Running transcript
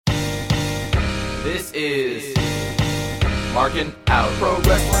This is Markin Out. Pro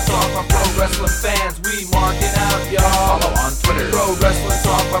Wrestling Talk by Pro Wrestling fans. We marking out, y'all. Follow on Twitter. Pro Wrestling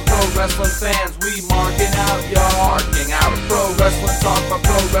Talk by Pro Wrestling fans. We marking out, y'all. Marking Out. Pro Wrestling Talk by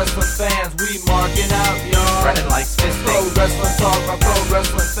Pro Wrestling fans. We marking out, y'all. Brennan likes fisting. Pro Wrestling Talk by Pro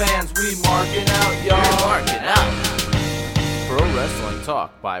Wrestling fans. We marking out, y'all. We're marking out. Pro Wrestling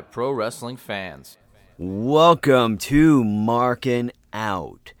Talk by Pro Wrestling fans. Welcome to Markin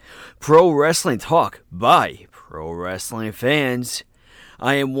Out, Pro Wrestling Talk by Pro Wrestling fans.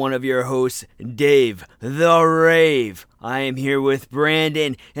 I am one of your hosts, Dave the Rave. I am here with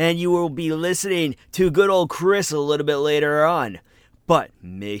Brandon, and you will be listening to good old Chris a little bit later on. But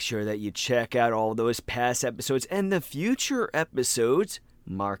make sure that you check out all those past episodes and the future episodes,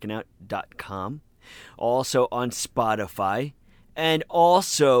 markinout.com, also on Spotify, and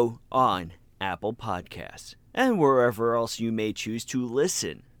also on Apple Podcasts, and wherever else you may choose to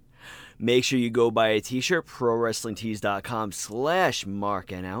listen. Make sure you go buy a t-shirt,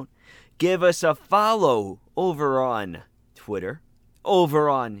 prowrestlingtees.com/markinout. Give us a follow over on Twitter, over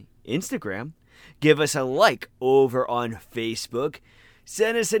on Instagram. Give us a like over on Facebook.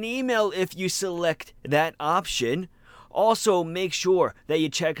 Send us an email if you select that option. Also, make sure that you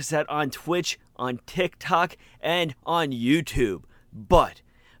check us out on Twitch, on TikTok, and on YouTube. But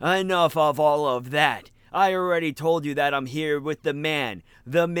enough of all of that. I already told you that I'm here with the man,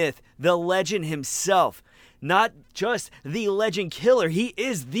 the myth, the legend himself. Not just the legend killer, he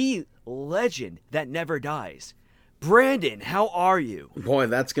is the legend that never dies. Brandon, how are you? Boy,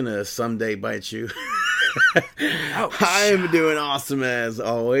 that's gonna someday bite you. I'm doing awesome as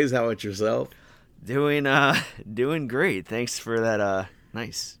always. How about yourself? Doing great. Thanks for that,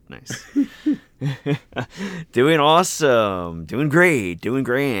 nice. Doing awesome. Doing great. Doing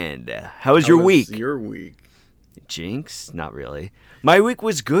grand. How was your week? Your week? Jinx? Not really. My week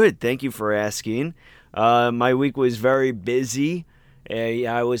was good. Thank you for asking. My week was very busy.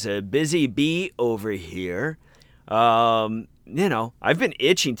 I was a busy bee over here. I've been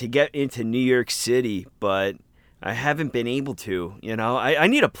itching to get into New York City, but I haven't been able to. I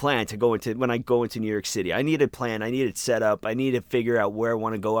need a plan to go into when I go into New York City. I need a plan. I need it set up. I need to figure out where I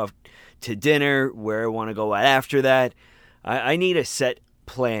want to go out to dinner, where I want to go after that. I need a set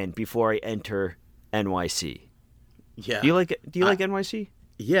plan before I enter NYC. Yeah. Do you like NYC?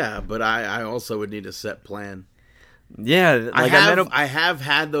 Yeah, but I also would need a set plan. Yeah, I have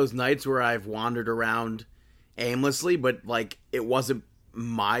had those nights where I've wandered around aimlessly, but it wasn't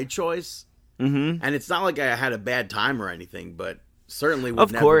my choice. Mm-hmm. And it's not like I had a bad time or anything, but certainly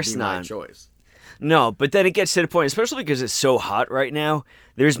would never be my choice. No, but then it gets to the point, especially because it's so hot right now,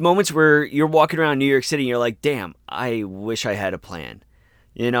 there's moments where you're walking around New York City and you're like, damn, I wish I had a plan.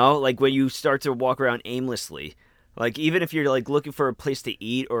 When you start to walk around aimlessly, even if you're looking for a place to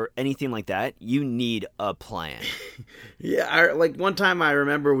eat or anything like that, you need a plan. Yeah, one time I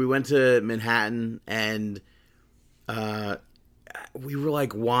remember we went to Manhattan and we were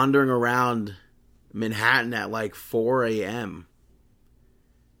wandering around Manhattan at 4 a.m.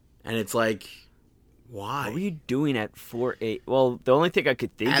 And it's why? What were you doing at 4 a.m.? Well, the only thing I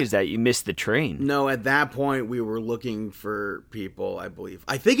could think is that you missed the train. No, at that point we were looking for people, I believe.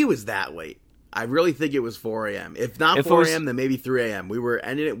 I think it was that late. I really think it was 4 a.m. If not 4 a.m., then maybe 3 a.m. We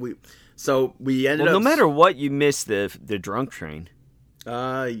ended up. No matter what, you missed the drunk train.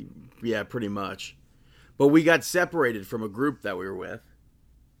 Yeah, pretty much. But we got separated from a group that we were with.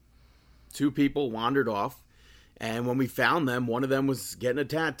 2 people wandered off, and when we found them, one of them was getting a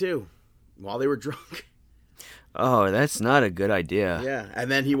tattoo while they were drunk. Oh, that's not a good idea. Yeah,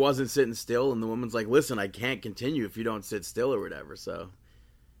 and then he wasn't sitting still, and the woman's like, listen, I can't continue if you don't sit still or whatever, so.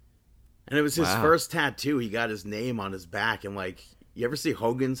 And it was his first tattoo. He got his name on his back, and you ever see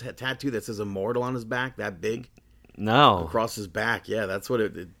Hogan's tattoo that says Immortal on his back, that big? No. Across his back, yeah, that's what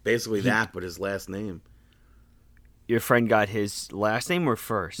it basically that, but his last name. Your friend got his last name or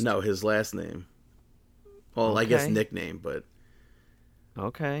first? No, his last name. Well, okay. I guess nickname, but.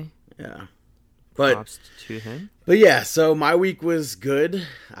 Okay. Yeah. Props to him. But yeah, so my week was good.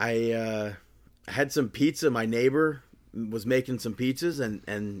 I had some pizza. My neighbor was making some pizzas,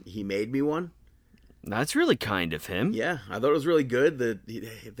 and he made me one. That's really kind of him. Yeah, I thought it was really good.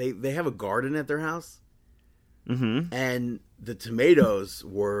 They have a garden at their house. Mm-hmm. And the tomatoes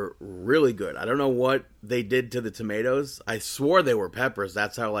were really good. I don't know what they did to the tomatoes. I swore they were peppers.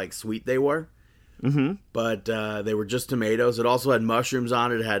 That's how sweet they were. Mm-hmm. But they were just tomatoes. It also had mushrooms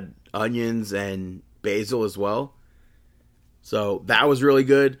on it. It had onions and basil as well. So that was really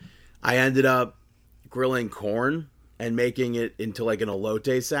good. I ended up grilling corn and making it into an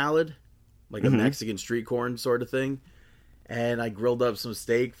elote salad, a Mexican street corn sort of thing. And I grilled up some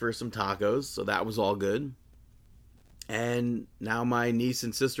steak for some tacos, so that was all good. And now my niece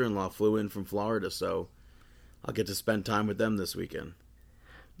and sister-in-law flew in from Florida, so I'll get to spend time with them this weekend.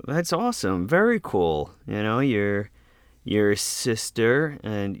 That's awesome. Very cool. You know, your sister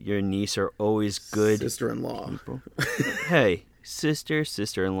and your niece are always good Sister-in-law. people. Hey,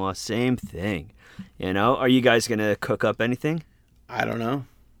 sister-in-law, same thing. You know, are you guys going to cook up anything? I don't know.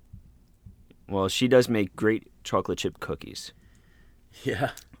 Well, she does make great chocolate chip cookies.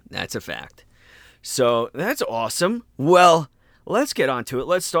 Yeah. That's a fact. So, that's awesome. Well, let's get on to it.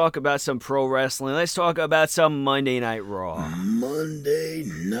 Let's talk about some pro wrestling. Let's talk about some Monday Night Raw. Monday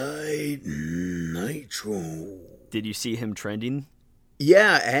Night Nitro. Did you see him trending?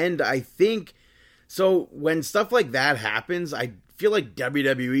 Yeah, and I think... So, when stuff like that happens, I feel like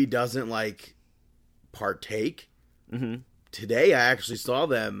WWE doesn't, like, partake. Mm-hmm. Today, I actually saw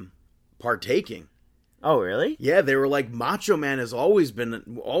them partaking. Oh, really? Yeah, they were like, Macho Man has always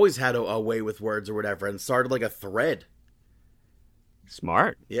had a way with words or whatever, and started like a thread.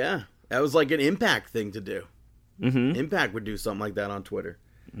 Smart. Yeah, that was like an Impact thing to do. Mm-hmm. Impact would do something like that on Twitter.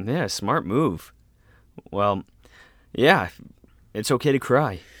 Yeah, smart move. Well, yeah, it's okay to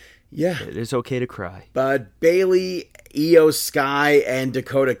cry. Yeah. It is okay to cry. But Bayley, Io Sky, and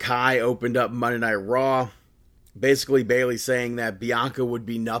Dakota Kai opened up Monday Night Raw. Basically, Bayley saying that Bianca would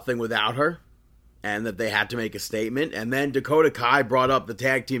be nothing without her, and that they had to make a statement. And then Dakota Kai brought up the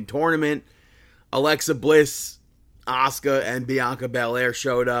tag team tournament. Alexa Bliss, Asuka, and Bianca Belair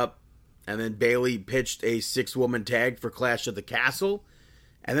showed up. And then Bayley pitched a 6-woman tag for Clash at the Castle.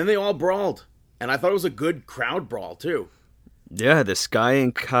 And then they all brawled. And I thought it was a good crowd brawl, too. Yeah, the Sky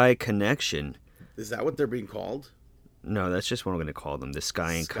and Kai connection. Is that what they're being called? No, that's just what I'm going to call them, the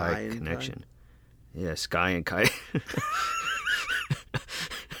Sky and Kai connection. Yeah, Sky and Kai.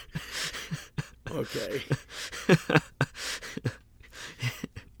 Okay.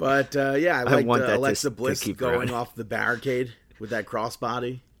 But, yeah, I liked Alexa Bliss going off the barricade with that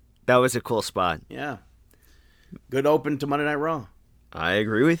crossbody. That was a cool spot. Yeah. Good open to Monday Night Raw. I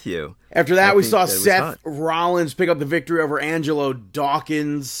agree with you. After that, we saw Seth Rollins pick up the victory over Angelo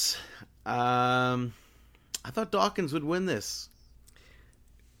Dawkins. I thought Dawkins would win this.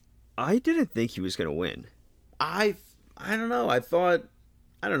 I didn't think he was going to win. I don't know. I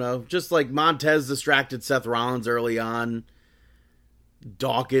don't know. Just like Montez distracted Seth Rollins early on.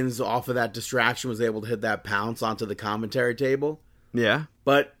 Dawkins, off of that distraction, was able to hit that pounce onto the commentary table. Yeah.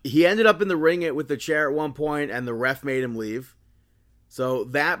 But he ended up in the ring with the chair at one point, and the ref made him leave. So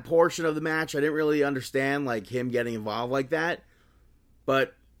that portion of the match, I didn't really understand, like, him getting involved like that.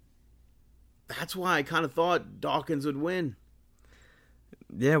 But that's why I kind of thought Dawkins would win.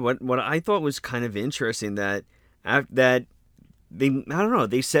 Yeah, what I thought was kind of interesting that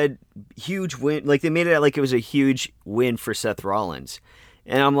they said huge win, like they made it like it was a huge win for Seth Rollins.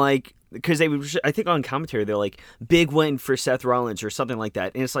 And I'm like, because I think on commentary they're like, big win for Seth Rollins or something like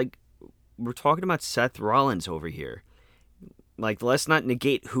that. And it's like, we're talking about Seth Rollins over here. Like, let's not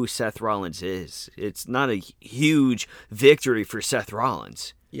negate who Seth Rollins is. It's not a huge victory for Seth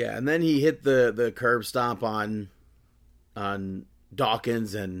Rollins. Yeah, and then he hit the curb stomp on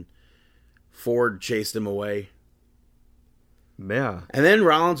Dawkins, and Ford chased him away. Yeah. And then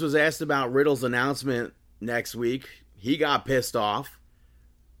Rollins was asked about Riddle's announcement next week. He got pissed off.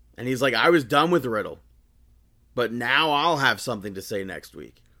 And he's like, I was done with Riddle. But now I'll have something to say next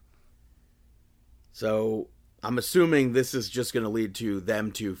week. So I'm assuming this is just going to lead to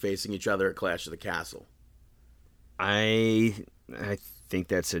them two facing each other at Clash of the Castle. I think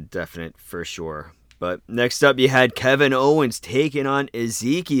that's a definite for sure. But next up, you had Kevin Owens taking on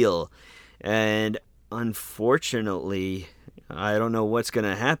Ezekiel. And unfortunately, I don't know what's going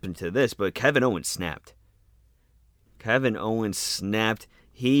to happen to this, but Kevin Owens snapped.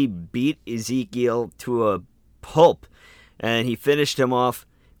 He beat Ezekiel to a pulp, and he finished him off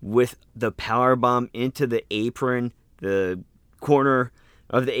with the powerbomb into the apron, the corner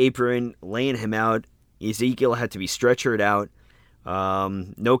of the apron, laying him out. Ezekiel had to be stretchered out.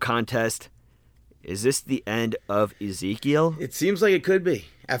 No contest. Is this the end of Ezekiel? It seems like it could be.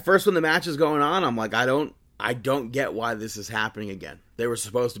 At first, when the match is going on, I'm like, I don't get why this is happening again. They were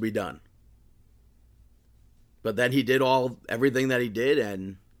supposed to be done. But then he did everything that he did,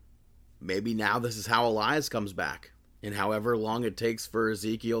 and maybe now this is how Elias comes back. And however long it takes for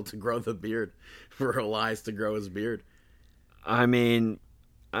Ezekiel to grow the beard, for Elias to grow his beard. I mean,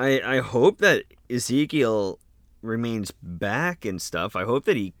 I hope that Ezekiel remains back and stuff. I hope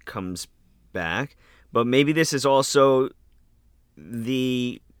that he comes back. But maybe this is also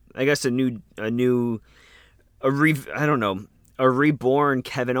a reborn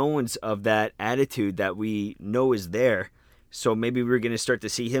Kevin Owens of that attitude that we know is there So maybe we're going to start to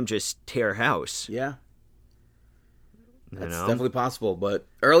see him just tear house. Yeah. That's definitely possible. But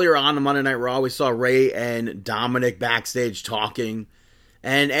earlier on Monday Night Raw, we saw Ray and Dominic backstage talking.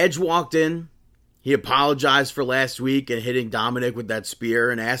 And Edge walked in. He apologized for last week and hitting Dominic with that spear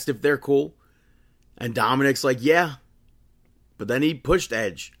and asked if they're cool. And Dominic's like, yeah. But then he pushed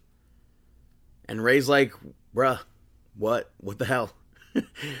Edge. And Ray's like, bruh, what? What the hell?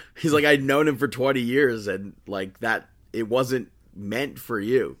 He's like, I'd known him for 20 years and like that, it wasn't meant for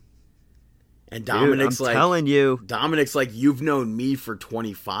you. And Dominic's Dude, I'm telling you. Dominic's like, you've known me for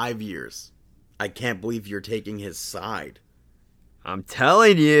 25 years. I can't believe you're taking his side. I'm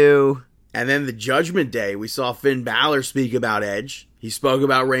telling you. And then the Judgment Day, we saw Finn Balor speak about Edge. He spoke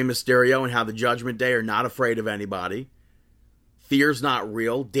about Rey Mysterio and how the Judgment Day are not afraid of anybody. Fear's not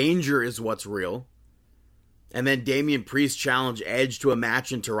real. Danger is what's real. And then Damian Priest challenged Edge to a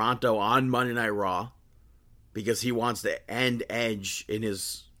match in Toronto on Monday Night Raw because he wants to end Edge in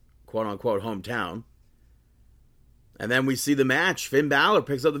his quote-unquote hometown. And then we see the match. Finn Balor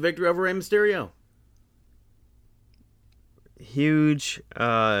picks up the victory over Rey Mysterio. Huge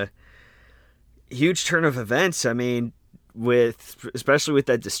turn of events. I mean, especially with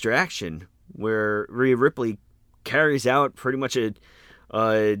that distraction where Rhea Ripley carries out pretty much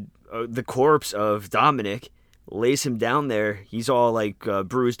the corpse of Dominic, lays him down there. He's all like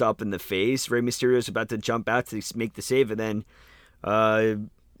bruised up in the face. Rey Mysterio's about to jump out to make the save, and then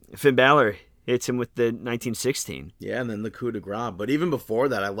Finn Balor hits him with the 1916. Yeah, and then the coup de grace. But even before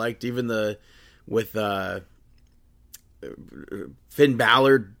that, I liked even with Finn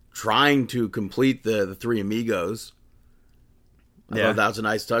Balor trying to complete the Three Amigos. I thought that was a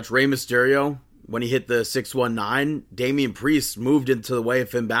nice touch. Rey Mysterio, when he hit the 619, Damian Priest moved into the way of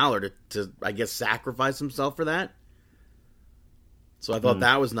Finn Balor to I guess, sacrifice himself for that. So I thought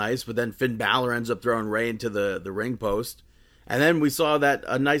that was nice. But then Finn Balor ends up throwing Rey into the ring post. And then we saw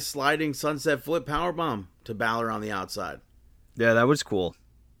a nice sliding sunset flip powerbomb to Balor on the outside. Yeah, that was cool.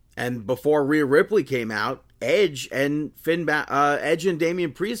 And before Rhea Ripley came out, Edge and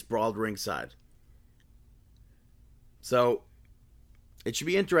Damian Priest brawled ringside. So it should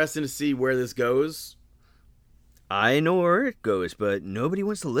be interesting to see where this goes. I know where it goes, but nobody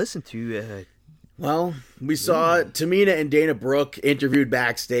wants to listen to. Well, we saw Tamina and Dana Brooke interviewed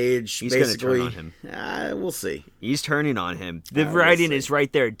backstage. He's going to turn on him. We'll see. He's turning on him. The writing is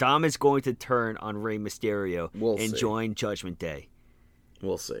right there. Dom is going to turn on Rey Mysterio and join Judgment Day.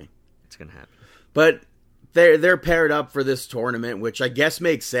 We'll see. It's going to happen. But they're paired up for this tournament, which I guess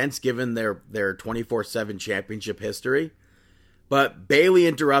makes sense given their 24/7 championship history. But Bayley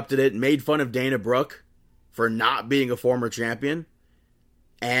interrupted it and made fun of Dana Brooke for not being a former champion.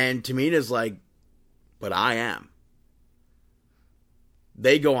 And Tamina's like, but I am.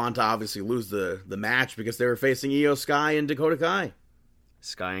 They go on to obviously lose the match because they were facing Io Sky and Dakota Kai.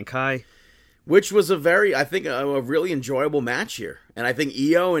 Sky and Kai. Which was a really enjoyable match here. And I think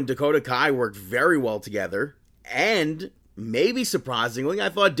Io and Dakota Kai worked very well together. And maybe surprisingly, I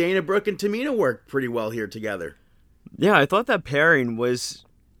thought Dana Brooke and Tamina worked pretty well here together. Yeah, I thought that pairing was,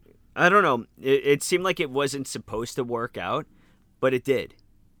 I don't know, it seemed like it wasn't supposed to work out, but it did.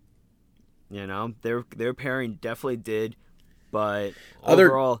 You know, their pairing definitely did, but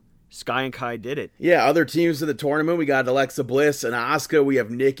overall, Sky and Kai did it. Yeah, other teams in the tournament, we got Alexa Bliss and Asuka, we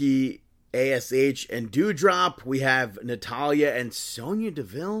have Nikki, ASH, and Doudrop, we have Natalya and Sonya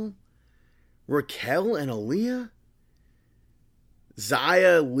Deville, Raquel and Aaliyah,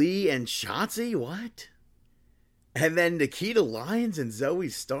 Zaya, Lee, and Shotzi, what? And then Nikita Lyons and Zoe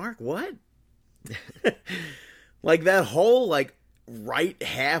Stark, what? Like that whole, right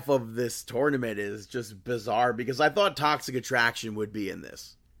half of this tournament is just bizarre because I thought Toxic Attraction would be in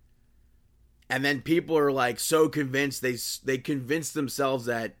this. And then people are so convinced, they convinced themselves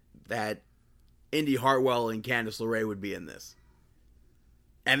that Indy Hartwell and Candice LeRae would be in this.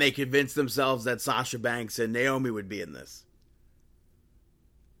 And they convinced themselves that Sasha Banks and Naomi would be in this.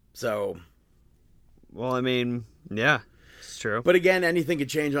 So, well, I mean, yeah, it's true. But again, anything could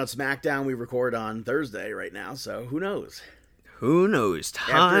change on SmackDown. We record on Thursday right now, so who knows? Who knows?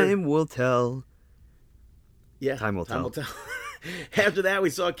 Time will tell. Yeah, time will tell. After that, we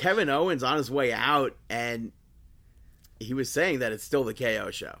saw Kevin Owens on his way out, and he was saying that it's still the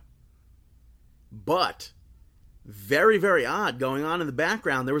KO show. But, very, very odd, going on in the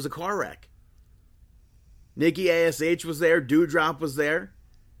background, there was a car wreck. Nikki ASH was there, Doudrop was there,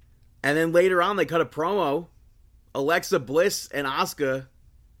 and then later on they cut a promo. Alexa Bliss and Asuka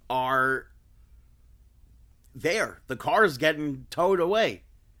are there. The car is getting towed away.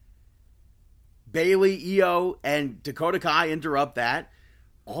 Bayley, Io, and Dakota Kai interrupt that.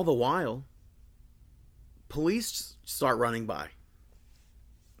 All the while, police start running by.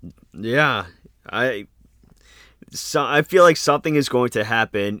 Yeah, I feel like something is going to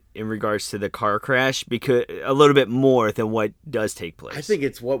happen in regards to the car crash, because a little bit more than what does take place. I think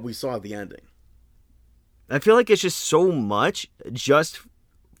it's what we saw at the ending. I feel like it's just so much just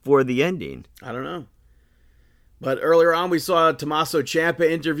for the ending. I don't know. But earlier on, we saw Tommaso Ciampa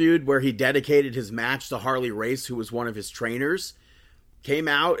interviewed, where he dedicated his match to Harley Race, who was one of his trainers. Came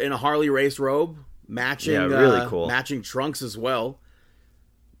out in a Harley Race robe, matching, really cool. Matching trunks as well.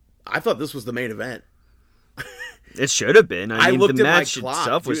 I thought this was the main event. It should have been. I mean, looked the at my match clock,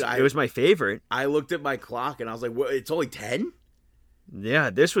 itself was, dude, it was my favorite. I looked at my clock and I was like, what, it's only 10? Yeah,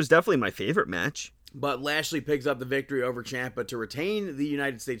 this was definitely my favorite match. But Lashley picks up the victory over Ciampa to retain the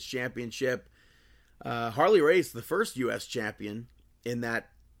United States Championship. Harley Race, the first U.S. champion in that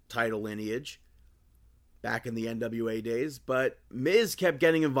title lineage back in the NWA days. But Miz kept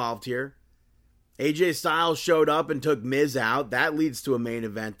getting involved here. AJ Styles showed up and took Miz out. That leads to a main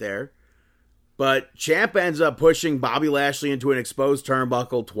event there. But Ciampa ends up pushing Bobby Lashley into an exposed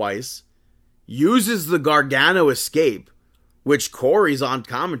turnbuckle twice. Uses the Gargano escape, which Corey's on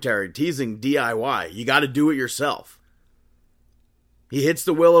commentary teasing DIY. You got to do it yourself. He hits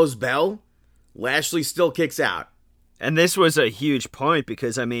the Willow's Bell. Lashley still kicks out. And this was a huge point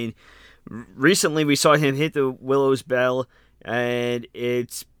because, I mean, recently we saw him hit the Willow's Bell, and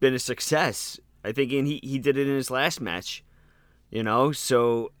it's been a success. I think he did it in his last match, you know?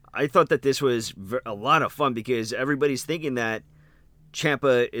 So I thought that this was a lot of fun because everybody's thinking that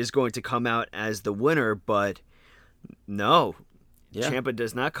Ciampa is going to come out as the winner, but no. Yeah. Ciampa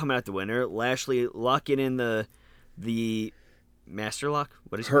does not come out the winner. Lashley locking in the Master Lock?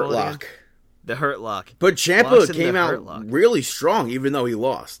 What is it called? Hurt Lock. The Hurt Lock. But Ciampa came out really strong, even though he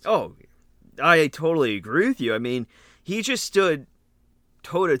lost. Oh, I totally agree with you. I mean, he just stood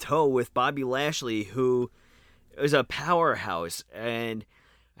toe-to-toe with Bobby Lashley, who is a powerhouse and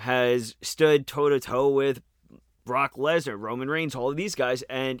has stood toe-to-toe with Brock Lesnar, Roman Reigns, all of these guys,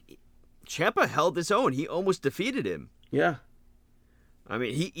 and Ciampa held his own. He almost defeated him. Yeah. I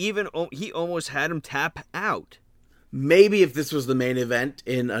mean, he almost had him tap out. Maybe if this was the main event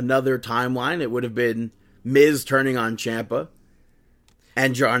in another timeline, it would have been Miz turning on Ciampa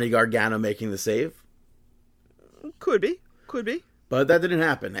and Johnny Gargano making the save. Could be. But that didn't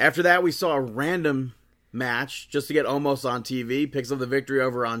happen. After that, we saw a random match just to get Omos on TV. Picks up the victory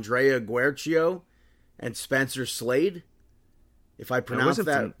over Andrea Guercio and Spencer Slade. If I pronounced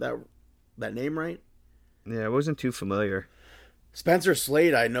that name right. Yeah, I wasn't too familiar. Spencer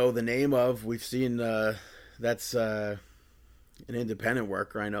Slade, I know the name of. We've seen that's an independent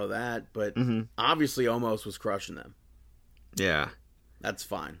worker. I know that. But obviously Omos was crushing them. Yeah. That's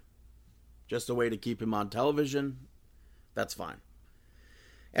fine. Just a way to keep him on television. That's fine.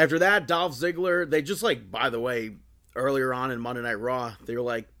 After that, Dolph Ziggler, they just by the way, earlier on in Monday Night Raw, they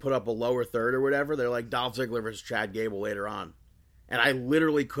were put up a lower third or whatever. They're like Dolph Ziggler versus Chad Gable later on. And I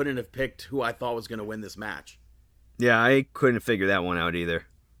literally couldn't have picked who I thought was going to win this match. Yeah, I couldn't figure that one out either.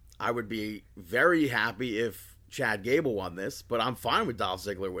 I would be very happy if Chad Gable won this, but I'm fine with Dolph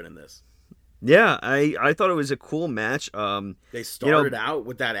Ziggler winning this. Yeah, I thought it was a cool match. They started out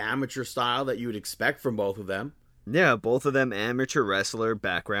with that amateur style that you would expect from both of them. Yeah, both of them amateur wrestler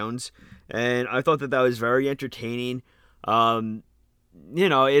backgrounds, and I thought that was very entertaining.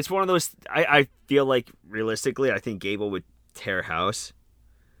 It's one of those. I feel like realistically, I think Gable would tear house.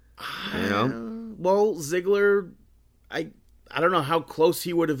 Well, Ziggler, I don't know how close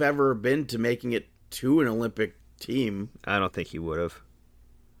he would have ever been to making it to an Olympic team. I don't think he would have.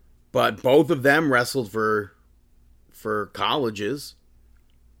 But both of them wrestled for colleges.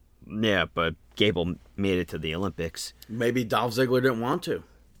 Yeah, but Gable made it to the Olympics. Maybe Dolph Ziggler didn't want to.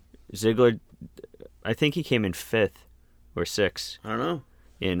 Ziggler, I think he came in 5th or 6th. I don't know.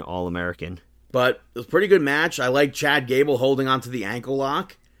 In All-American. But it was a pretty good match. I like Chad Gable holding onto the ankle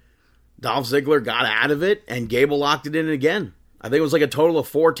lock. Dolph Ziggler got out of it, and Gable locked it in again. I think it was a total of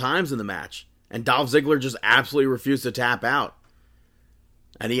 4 times in the match. And Dolph Ziggler just absolutely refused to tap out.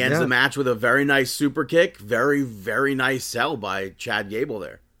 And he ends the match with a very nice super kick. Very, very nice sell by Chad Gable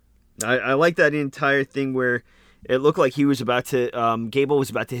there. I like that entire thing where it looked like he was about to, Gable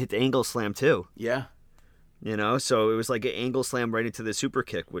was about to hit the angle slam too. Yeah. So it was like an angle slam right into the super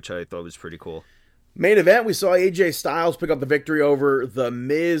kick, which I thought was pretty cool. Main event, we saw AJ Styles pick up the victory over The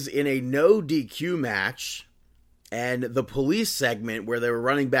Miz in a no DQ match. And the police segment where they were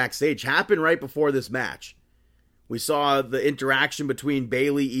running backstage happened right before this match. We saw the interaction between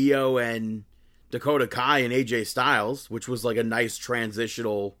Bayley, Io, and Dakota Kai and AJ Styles, which was a nice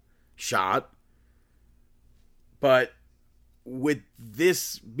transitional shot. But with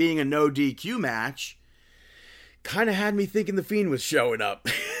this being a no DQ match, kind of had me thinking The Fiend was showing up.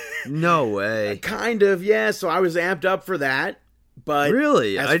 No way. Kind of, yeah. So I was amped up for that. But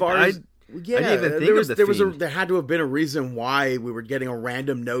really, as far as yeah, I didn't even think of the Fiend. There had to have been a reason why we were getting a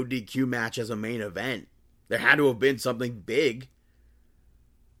random no DQ match as a main event. There had to have been something big.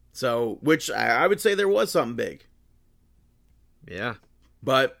 So, which I would say there was something big. Yeah.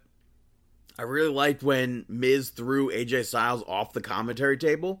 But I really liked when Miz threw AJ Styles off the commentary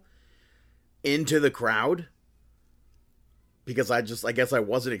table into the crowd. Because I guess I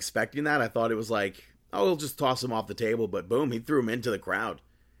wasn't expecting that. I thought it was like, oh, we'll just toss him off the table. But boom, he threw him into the crowd.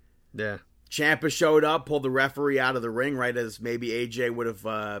 Yeah. Ciampa showed up, pulled the referee out of the ring right as maybe AJ would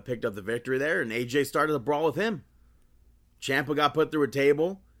have picked up the victory there. And AJ started a brawl with him. Ciampa got put through a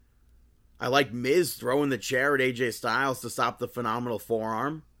table. I like Miz throwing the chair at AJ Styles to stop the phenomenal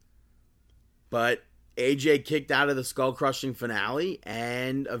forearm. But AJ kicked out of the skull-crushing finale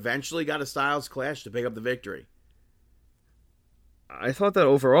and eventually got a Styles Clash to pick up the victory. I thought that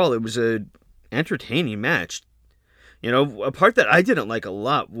overall it was a entertaining match. You know, a part that I didn't like a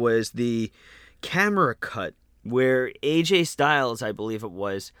lot was the camera cut where AJ Styles, I believe it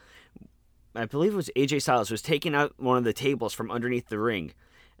was AJ Styles was taking out one of the tables from underneath the ring.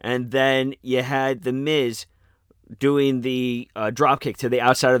 And then you had The Miz doing the dropkick to the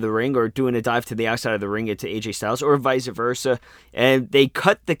outside of the ring or doing a dive to the outside of the ring into AJ Styles or vice versa. And they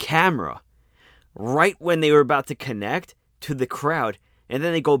cut the camera right when they were about to connect to the crowd. And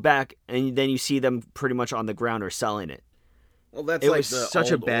then they go back and then you see them pretty much on the ground or selling it. Well, that's it like was the such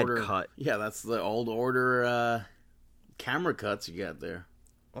a old bad order, cut. Yeah, that's the old order camera cuts you got there.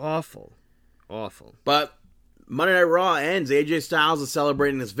 Awful. But Monday Night Raw ends. AJ Styles is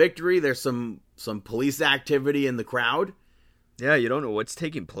celebrating his victory. There's some police activity in the crowd. Yeah, you don't know what's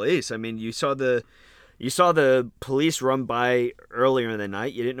taking place. I mean, you saw the police run by earlier in the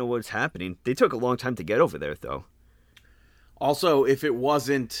night. You didn't know what was happening. They took a long time to get over there, though. Also, if it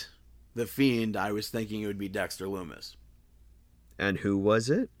wasn't The Fiend, I was thinking it would be Dexter Lumis. And who was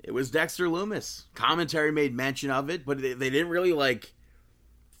it? It was Dexter Lumis. Commentary made mention of it, but they didn't really,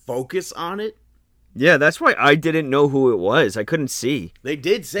 focus on it. Yeah, that's why I didn't know who it was. I couldn't see. They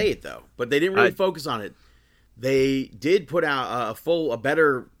did say it, though, but they didn't really focus on it. They did put out a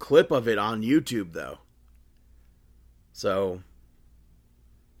better clip of it on YouTube, though. So,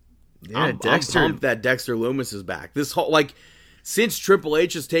 yeah, I'm pumped that Dexter Lumis is back. This whole, since Triple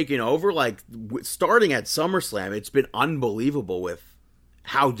H has taken over, starting at SummerSlam, it's been unbelievable with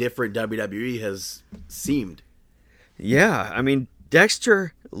how different WWE has seemed. Yeah, I mean,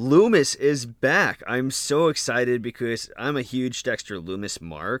 Dexter Lumis is back. I'm so excited because I'm a huge Dexter Lumis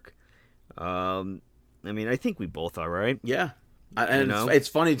mark. I mean, I think we both are, right? Yeah. And it's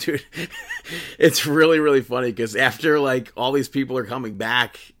funny, too. It's really, really funny because after, all these people are coming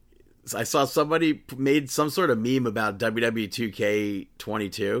back, I saw somebody made some sort of meme about WWE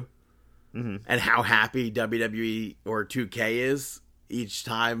 2K22 and how happy WWE or 2K is each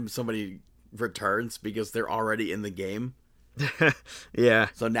time somebody returns because they're already in the game. Yeah.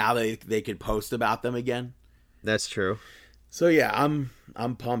 So now they could post about them again. That's true. So yeah,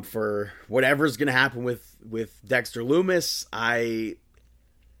 I'm pumped for whatever's gonna happen with Dexter Lumis. I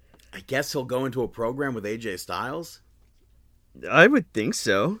guess he'll go into a program with AJ Styles. I would think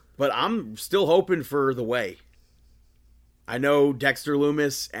so. But I'm still hoping for The Way. I know Dexter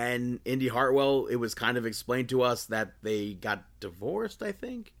Lumis and Indy Hartwell, it was kind of explained to us that they got divorced, I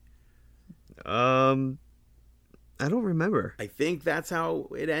think. I don't remember. I think that's how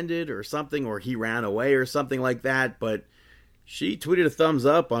it ended or something, or he ran away or something like that, but she tweeted a thumbs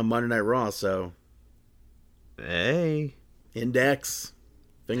up on Monday Night Raw, so. Hey. Index.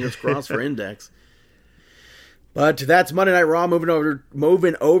 Fingers crossed for Index. But that's Monday Night Raw. Moving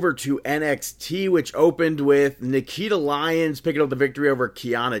over to NXT, which opened with Nikita Lyons picking up the victory over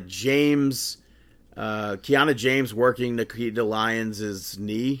Kiana James. Kiana James working Nikita Lyons'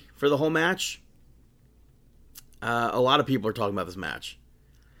 knee for the whole match. A lot of people are talking about this match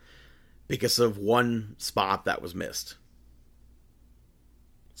because of one spot that was missed.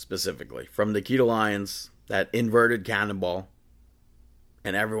 Specifically, from Nikita Lyons, that inverted cannonball,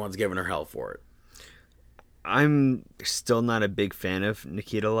 and everyone's giving her hell for it. I'm still not a big fan of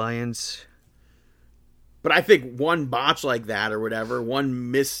Nikita Lyons. But I think one botch like that or whatever,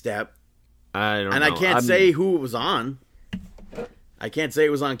 one misstep. I don't know. And I can't say who it was on. I can't say it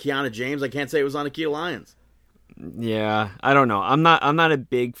was on Kiana James. I can't say it was on Nikita Lyons. Yeah, I don't know. I'm not a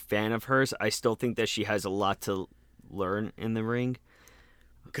big fan of hers. I still think that she has a lot to learn in the ring.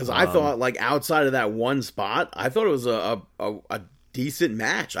 Because I thought, outside of that one spot, I thought it was a decent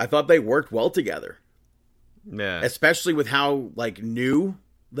match. I thought they worked well together. Yeah. Especially with how, new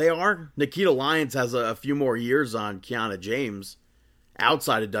they are. Nikita Lyons has a few more years on Kiana James,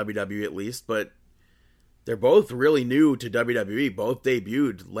 outside of WWE at least, but they're both really new to WWE. Both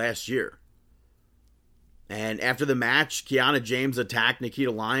debuted last year. And after the match, Kiana James attacked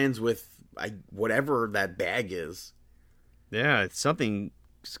Nikita Lyons with whatever that bag is. Yeah, something's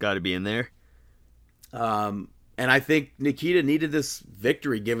got to be in there. And I think Nikita needed this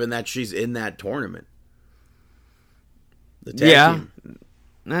victory given that she's in that tournament. The tag team.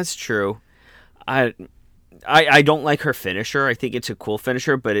 That's true. I don't like her finisher. I think it's a cool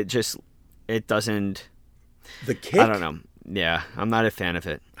finisher, but it doesn't. The kick? I don't know. Yeah, I'm not a fan of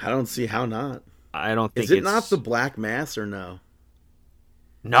it. I don't see how not. I don't think Is it not the Black Mass or no?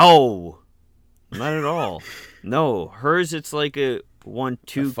 No, not at all. No, hers it's like a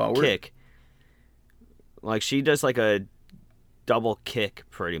 1-2 kick. Like she does like a double kick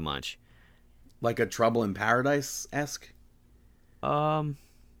pretty much. Like a Trouble in Paradise-esque? Kind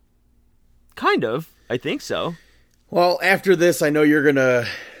of. I think so. Well, after this, I know you're going to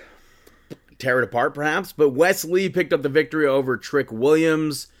tear it apart, perhaps, but Wes Lee picked up the victory over Trick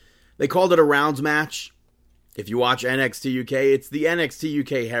Williams. They called it a rounds match. If you watch NXT UK, it's the NXT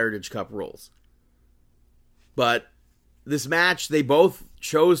UK Heritage Cup rules. But this match, they both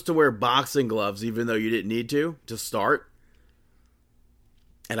chose to wear boxing gloves, even though you didn't need to start.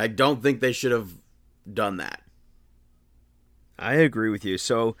 And I don't think they should have done that. I agree with you.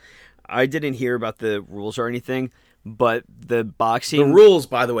 So I didn't hear about the rules or anything, but the boxing... The rules,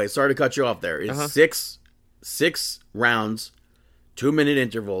 by the way, sorry to cut you off there, is six rounds, 2-minute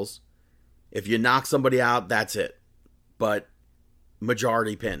intervals. If you knock somebody out, that's it. But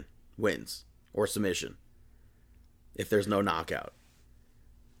majority pin wins or submission if there's no knockout.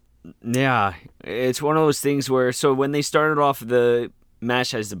 Yeah, it's one of those things where... So when they started off the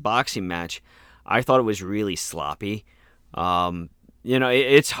match as the boxing match, I thought it was really sloppy.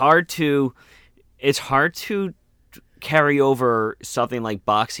 It's hard to carry over something like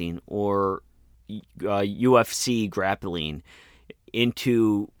boxing or UFC grappling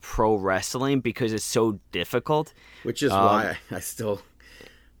into pro wrestling because it's so difficult. Which is why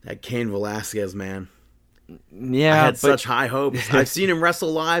that Cain Velasquez, man. Yeah, I had such high hopes. I've seen him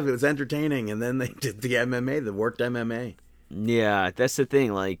wrestle live. It was entertaining. And then they did the MMA, the worked MMA. Yeah, that's the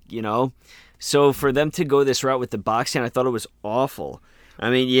thing. So for them to go this route with the boxing, I thought it was awful. I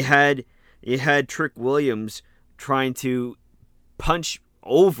mean, you had Trick Williams trying to punch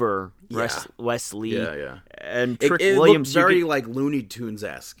over Wes Lee. Yeah. And Trick it Williams looked very like Looney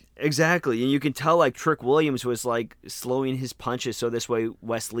Tunes-esque. Exactly. And you can tell like Trick Williams was like slowing his punches so this way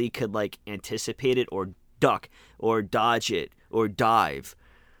Wes Lee could like anticipate it or duck or dodge it or dive.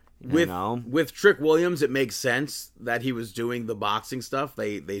 With Trick Williams, it makes sense that he was doing the boxing stuff.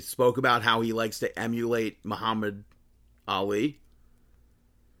 They spoke about how he likes to emulate Muhammad Ali.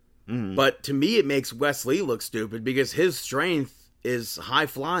 Mm. But to me, it makes Wes Lee look stupid because his strength is high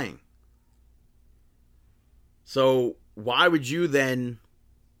flying. So why would you then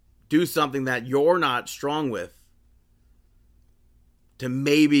do something that you're not strong with to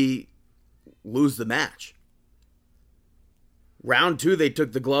maybe lose the match? Round 2, they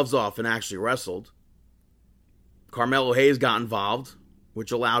took the gloves off and actually wrestled. Carmelo Hayes got involved,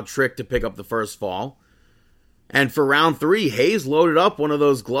 which allowed Trick to pick up the first fall. And for round 3, Hayes loaded up one of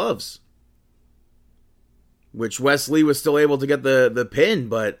those gloves, which Wes Lee was still able to get the pin,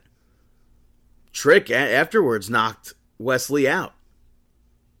 but Trick afterwards knocked Wes Lee out.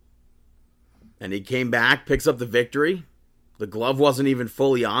 And he came back, picks up the victory. The glove wasn't even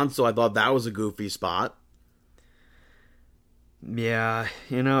fully on, so I thought that was a goofy spot. Yeah,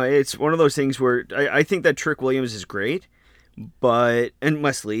 it's one of those things where I think that Trick Williams is great, and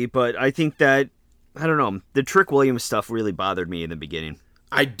Wes Lee, but I think that, I don't know, the Trick Williams stuff really bothered me in the beginning.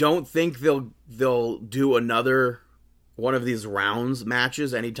 I don't think they'll do another one of these rounds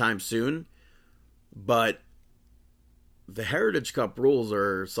matches anytime soon, but the Heritage Cup rules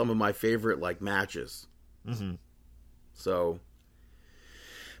are some of my favorite matches. Mm-hmm. So,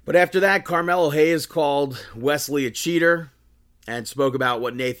 but after that, Carmelo Hayes called Wes Lee a cheater and spoke about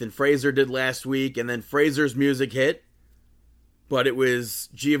what Nathan Fraser did last week, and then Fraser's music hit, but it was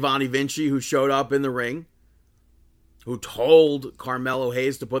Giovanni Vinci who showed up in the ring, who told Carmelo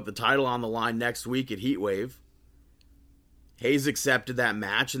Hayes to put the title on the line next week at Heatwave. Hayes accepted that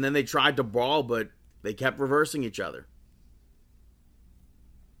match, and then they tried to brawl, but they kept reversing each other.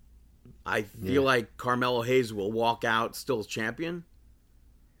 I feel like Carmelo Hayes will walk out still as champion.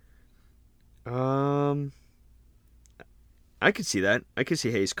 I could see that. I could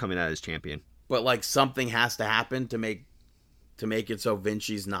see Hayes coming out as champion. But something has to happen to make it so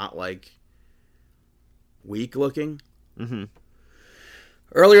Vinci's not weak looking. Mm-hmm.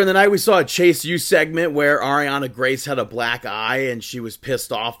 Earlier in the night, we saw a Chase U segment where Ariana Grace had a black eye, and she was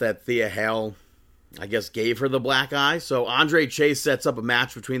pissed off that Thea Hale, I guess, gave her the black eye. So Andre Chase sets up a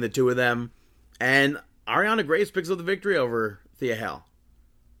match between the two of them, and Ariana Grace picks up the victory over Thea Hale.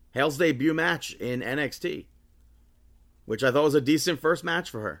 Hale's debut match in NXT, which I thought was a decent first match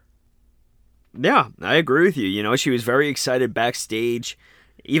for her. Yeah, I agree with you. You know, she was very excited backstage,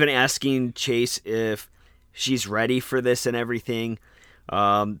 even asking Chase if she's ready for this and everything.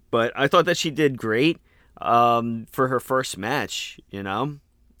 But I thought that she did great for her first match, you know?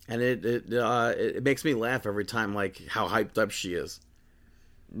 And it makes me laugh every time, like, how hyped up she is.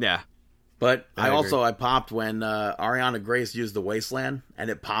 Yeah. But I I popped when Ariana Grace used the Wasteland, and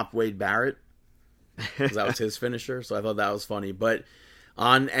it popped Wade Barrett. Because that was his finisher, so I thought that was funny. But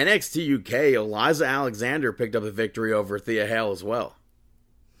on NXT UK, Eliza Alexander picked up a victory over Thea Hale as well.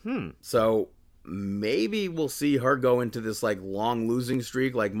 So maybe we'll see her go into this like long losing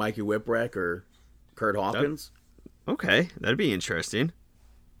streak like Mikey Whipwreck or Kurt Hawkins. Okay, that'd be interesting.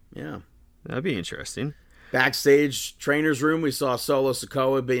 Yeah. That'd be interesting. Backstage trainer's room, we saw Solo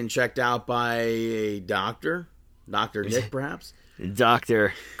Sikoa being checked out by a doctor. Dr. Nick, perhaps?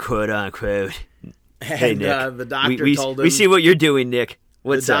 Doctor, quote unquote. And hey, Nick. The doctor told him... We see what you're doing, Nick.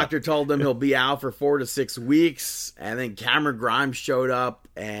 What's the up? doctor told him he'll be out for 4 to 6 weeks. And then Cameron Grimes showed up.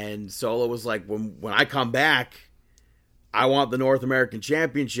 And Solo was like, when I come back, I want the North American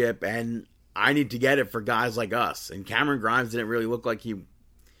Championship. And I need to get it for guys like us. And Cameron Grimes didn't really look like he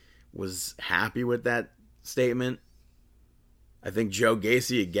was happy with that statement. I think Joe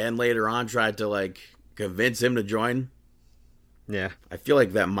Gacy, again, later on, tried to, like, convince him to join. Yeah. I feel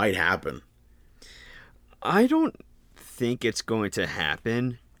like that might happen. I don't think it's going to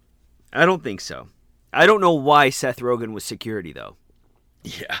happen. I don't think so. I don't know why Seth Rogen was security, though.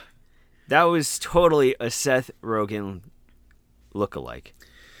 Yeah. That was totally a Seth Rogen lookalike.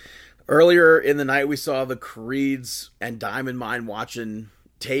 Earlier in the night, we saw the Creeds and Diamond Mine watching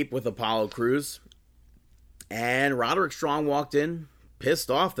tape with Apollo Crews. And Roderick Strong walked in,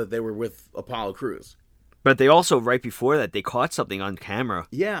 pissed off that they were with Apollo Crews. But they also, right before that, they caught something on camera.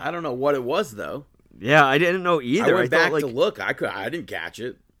 Yeah, I don't know what it was, though. Yeah, I didn't know either. I went back to look. I didn't catch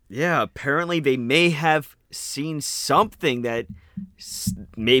it. Yeah, apparently they may have seen something that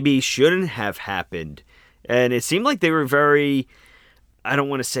maybe shouldn't have happened. And it seemed like they were very, I don't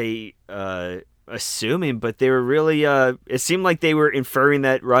want to say assuming, but they were really, it seemed like they were inferring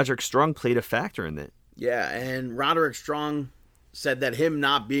that Roderick Strong played a factor in it. Yeah, and Roderick Strong said that him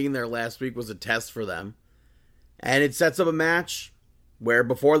not being there last week was a test for them. And it sets up a match where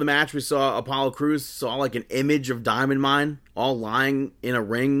before the match we saw Apollo Crews saw like an image of Diamond Mine all lying in a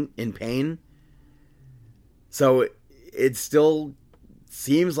ring in pain. So it still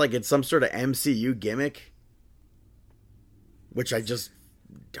seems like it's some sort of MCU gimmick, which I just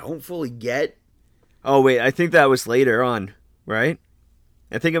don't fully get. Oh, wait, I think that was later on, right?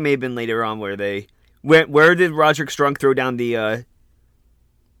 I think it may have been later on where they... Where did Roderick Strong throw down the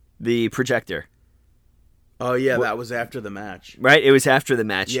projector? Oh, yeah, that was after the match. Right? It was after the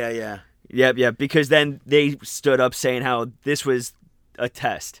match. Yeah. Yep, because then they stood up saying how this was a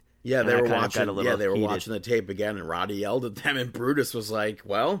test. Yeah, they were watching. Yeah, they were heated. watching the tape again, and Roddy yelled at them, and Brutus was like,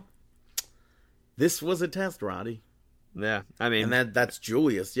 "Well, this was a test, Roddy." Yeah, I mean, and that's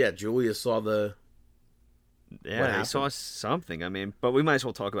Julius. Yeah, Julius saw the. Yeah, he saw something. I mean, but we might as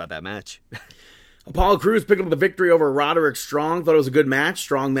well talk about that match. Apollo Crews picked up the victory over Roderick Strong. Thought it was a good match,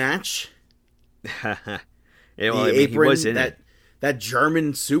 strong match. Yeah, well, I mean, he was in that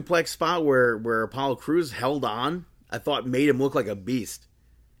German suplex spot where Apollo Crews held on, I thought made him look like a beast.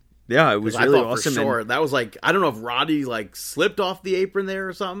 Yeah, it was really awesome. For sure. That was like, I don't know if Roddy like slipped off the apron there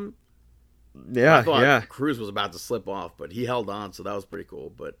or something. Yeah, I thought Crews was about to slip off, but he held on, so that was pretty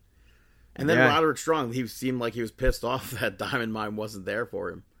cool. And then Roderick Strong, he seemed like he was pissed off that Diamond Mine wasn't there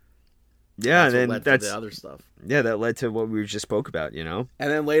for him. Yeah, that's and what led to the other stuff. Yeah, that led to what we just spoke about, you know?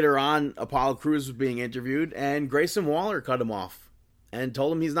 And then later on, Apollo Crews was being interviewed, and Grayson Waller cut him off and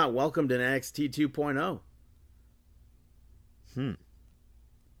told him he's not welcomed in NXT 2.0.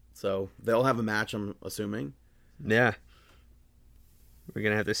 So they'll have a match, I'm assuming. Yeah. We're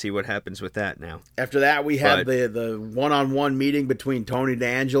going to have to see what happens with that now. After that, we had the one-on-one meeting between Tony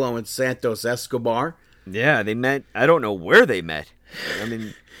D'Angelo and Santos Escobar. Yeah, they met. I don't know where they met. I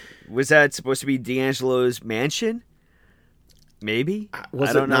mean... Was that supposed to be D'Angelo's mansion? Maybe?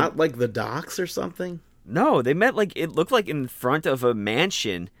 Was it not like the docks or something? No, they met like, it looked like in front of a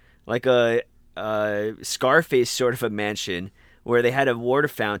mansion, like a Scarface sort of a mansion, where they had a water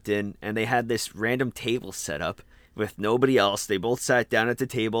fountain and they had this random table set up with nobody else. They both sat down at the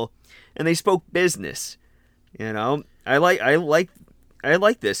table and they spoke business. You know, I like I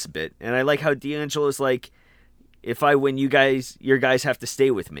like this bit, and I like how D'Angelo's like, if I win, your guys have to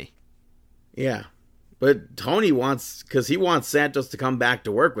stay with me. Yeah. But Tony wants Santos to come back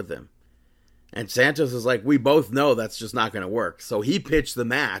to work with him. And Santos is like, we both know that's just not going to work. So he pitched the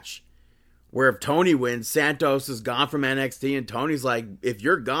match where if Tony wins, Santos is gone from NXT, and Tony's like, if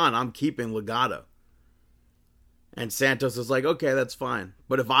you're gone, I'm keeping Legado. And Santos is like, okay, that's fine.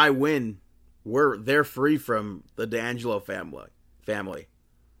 But if I win, they're free from the D'Angelo family.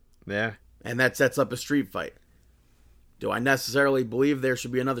 Yeah. And that sets up a street fight. Do I necessarily believe there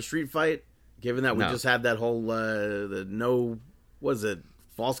should be another street fight? Given that we just had that whole,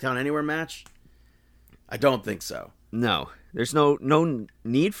 False Count Anywhere match? I don't think so. No. There's no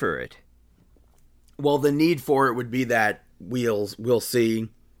need for it. Well, the need for it would be that we'll see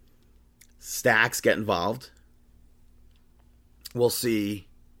Stacks get involved. We'll see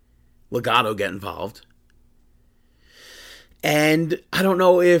Legado get involved. And I don't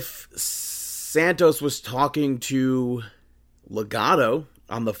know if Santos was talking to Legado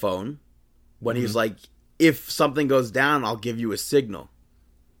on the phone when he's like, if something goes down, I'll give you a signal.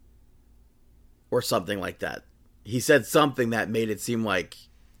 Or something like that. He said something that made it seem like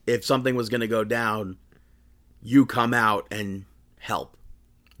if something was going to go down, you come out and help.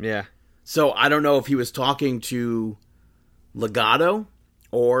 Yeah. So I don't know if he was talking to Legado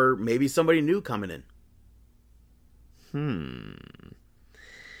or maybe somebody new coming in.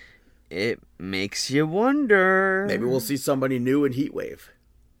 It makes you wonder. Maybe we'll see somebody new in Heatwave.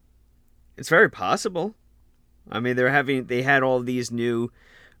 It's very possible. I mean, they had all these new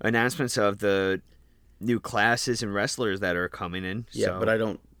announcements of the new classes and wrestlers that are coming in. Yeah, so. But I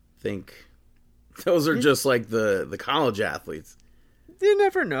don't think those are just like the college athletes. You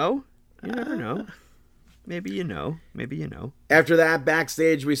never know. You never know. Maybe you know. Maybe you know. After that,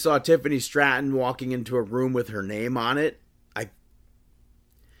 backstage, we saw Tiffany Stratton walking into a room with her name on it. I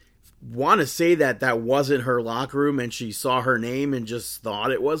want to say that wasn't her locker room and she saw her name and just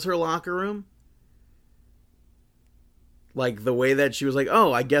thought it was her locker room. Like the way that she was like,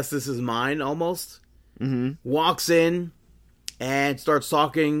 oh, I guess this is mine almost. Mm-hmm. Walks in and starts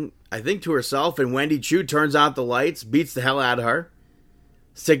talking, I think, to herself. And Wendy Chu turns out the lights, beats the hell out of her.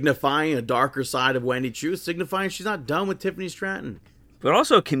 Signifying a darker side of Wendy Chu, signifying she's not done with Tiffany Stratton. But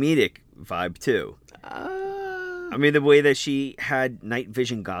also a comedic vibe, too. I mean, the way that she had night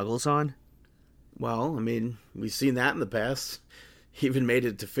vision goggles on. Well, I mean, we've seen that in the past. Even made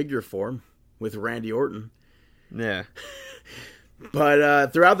it to figure form with Randy Orton. Yeah.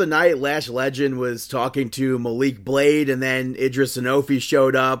 But throughout the night, Lash Legend was talking to Malik Blade, and then Idris Sanofi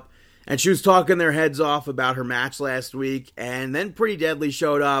showed up. And she was talking their heads off about her match last week. And then Pretty Deadly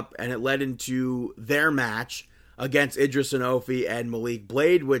showed up, and it led into their match against Idris Sanofi and Malik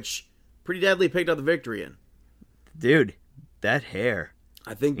Blade, which Pretty Deadly picked up the victory in. Dude, that hair.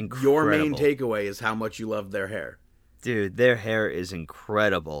 I think incredible. Your main takeaway is how much you love their hair. Dude, their hair is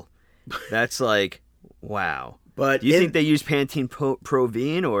incredible. That's like, wow. But do you think they use Pantene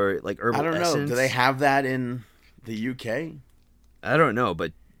Pro-Vene or like Herbal Essence? I don't know. Essence? Do they have that in the UK? I don't know,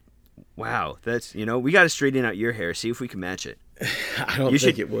 but wow, that's, we got to straighten out your hair, see if we can match it. I don't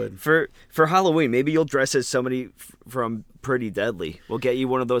think it would. For Halloween, maybe you'll dress as somebody from Pretty Deadly. We'll get you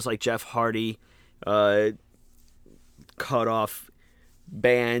one of those like Jeff Hardy cut off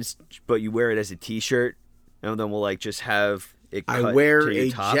bands, but you wear it as a t-shirt, and then we'll like just have it cut. I wear to your a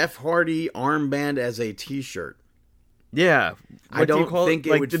top. Jeff Hardy armband as a t-shirt. Yeah. I don't think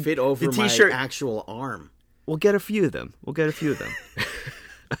it would fit over my t-shirt. actual arm. We'll get a few of them.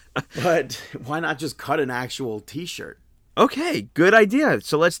 But why not just cut an actual t-shirt? Okay, good idea.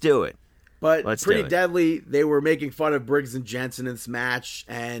 So let's do it. But Pretty Deadly, they were making fun of Briggs and Jensen in this match,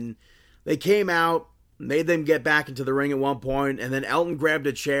 and they came out, made them get back into the ring at one point, and then Elton grabbed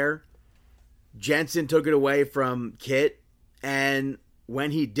a chair. Jensen took it away from Kit, and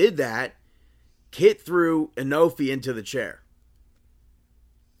when he did that, Kit threw Inofi into the chair.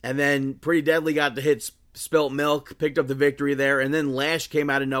 And then Pretty Deadly got to hit Spilt Milk, picked up the victory there, and then Lash came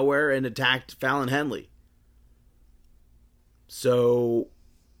out of nowhere and attacked Fallon Henley. So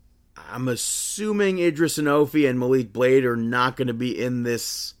I'm assuming Idris Inofi and Malik Blade are not going to be in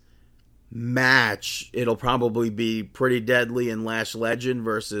this match. It'll probably be Pretty Deadly and Lash Legend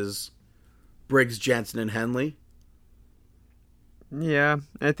versus Briggs, Jensen, and Henley. Yeah,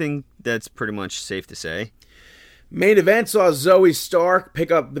 I think that's pretty much safe to say. Main event saw Zoe Stark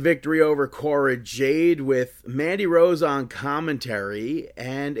pick up the victory over Cora Jade with Mandy Rose on commentary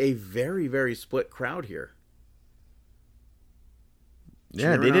and a very, very split crowd here.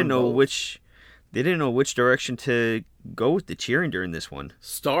 Yeah, they didn't know which direction to go with the cheering during this one.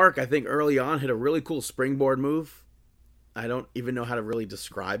 Stark, I think early on, hit a really cool springboard move I don't even know how to really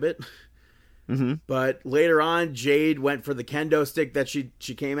describe it. Mm-hmm. But later on, Jade went for the kendo stick that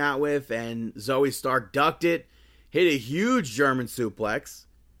she came out with, and Zoe Stark ducked it, hit a huge German suplex.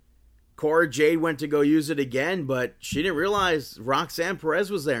 Cora Jade went to go use it again, but she didn't realize Roxanne Perez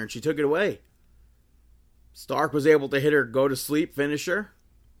was there, and she took it away. Stark was able to hit her go-to-sleep finisher,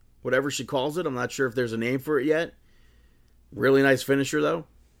 whatever she calls it. I'm not sure if there's a name for it yet. Really nice finisher, though.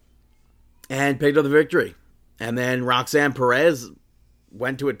 And picked up the victory. And then Roxanne Perez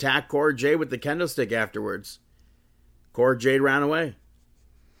went to attack Cora Jade with the kendo stick afterwards. Cora Jade ran away.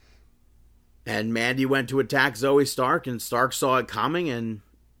 And Mandy went to attack Zoe Stark, and Stark saw it coming and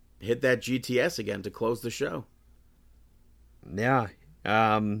hit that GTS again to close the show. Yeah.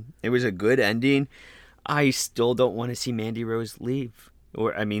 It was a good ending. I still don't want to see Mandy Rose leave.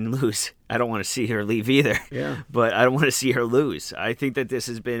 Lose. I don't want to see her leave either. Yeah. But I don't want to see her lose. I think that this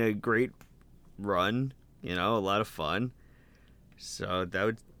has been a great run. A lot of fun. So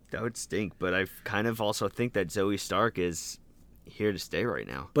that would stink. But I kind of also think that Zoe Stark is here to stay right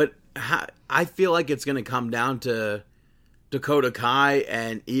now. But I feel like it's going to come down to Dakota Kai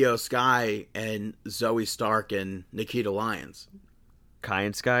and Io Sky and Zoe Stark and Nikita Lyons. Kai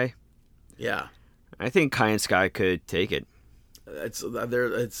and Sky? Yeah. I think Kai and Sky could take it. It's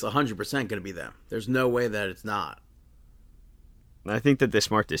 100% going to be them. There's no way that it's not. I think that the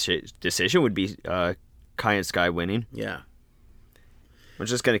smart decision would be Kai and Sky winning. Yeah. I'm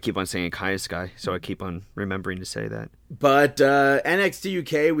just going to keep on saying Kai and Sky, so I keep on remembering to say that. But NXT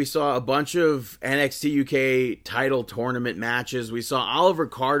UK, we saw a bunch of NXT UK title tournament matches. We saw Oliver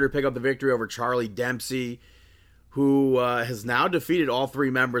Carter pick up the victory over Charlie Dempsey, who has now defeated all three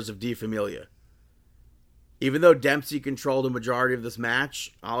members of De Familia. Even though Dempsey controlled a majority of this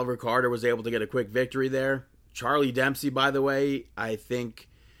match, Oliver Carter was able to get a quick victory there. Charlie Dempsey, by the way, I think,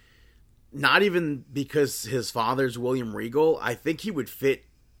 not even because his father's William Regal, I think he would fit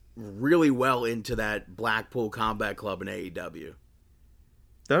really well into that Blackpool Combat Club in AEW.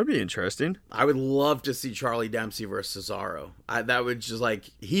 That would be interesting. I would love to see Charlie Dempsey versus Cesaro. That would just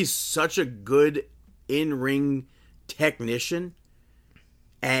he's such a good in-ring technician.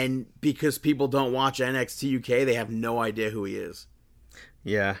 And because people don't watch NXT UK, they have no idea who he is.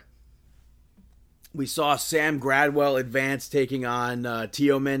 Yeah. We saw Sam Gradwell advance taking on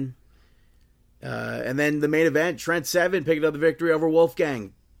Teoman. And then the main event, Trent Seven picking up the victory over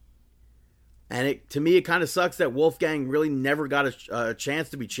Wolfgang. And to me, it kind of sucks that Wolfgang really never got a chance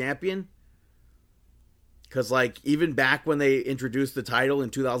to be champion. Because, even back when they introduced the title in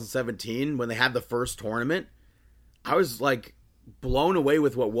 2017, when they had the first tournament, I was, blown away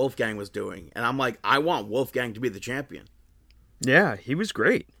with what Wolfgang was doing. And I'm like, I want Wolfgang to be the champion. Yeah, he was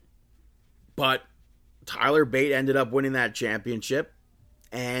great. But Tyler Bate ended up winning that championship.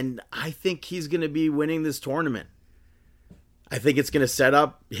 And I think he's going to be winning this tournament. I think it's going to set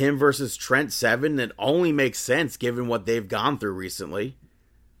up him versus Trent Seven. It only makes sense given what they've gone through recently.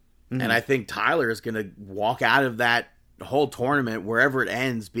 Mm-hmm. And I think Tyler is going to walk out of that whole tournament, wherever it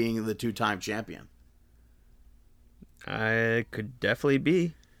ends, being the two-time champion. I could definitely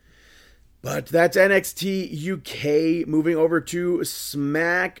be. But that's NXT UK. Moving over to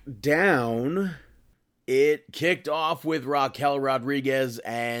SmackDown. It kicked off with Raquel Rodriguez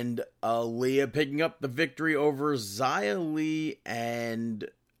and Aaliyah picking up the victory over Xia Li and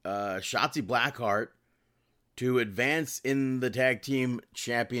Shotzi Blackheart to advance in the Tag Team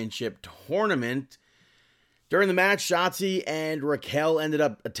Championship tournament. During the match, Shotzi and Raquel ended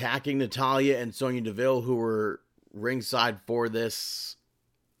up attacking Natalya and Sonya Deville, who were ringside for this.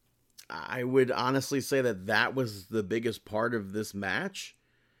 I would honestly say that was the biggest part of this match.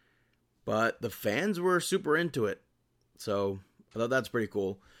 But the fans were super into it. So I thought that's pretty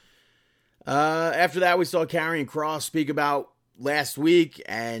cool. After that, we saw Karrion Kross speak about last week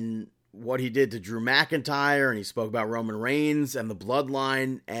and what he did to Drew McIntyre. And he spoke about Roman Reigns and the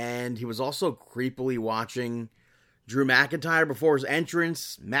Bloodline. And he was also creepily watching Drew McIntyre before his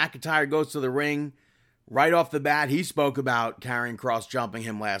entrance. McIntyre goes to the ring. Right off the bat, he spoke about Karrion Kross jumping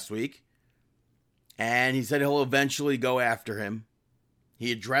him last week. And he said he'll eventually go after him.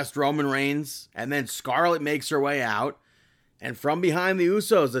 He addressed Roman Reigns, and then Scarlett makes her way out, and from behind the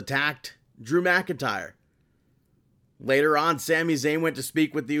Usos attacked Drew McIntyre. Later on, Sami Zayn went to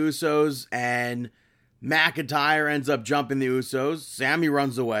speak with the Usos, and McIntyre ends up jumping the Usos. Sami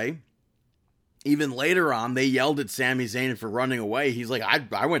runs away. Even later on, they yelled at Sami Zayn for running away. He's like,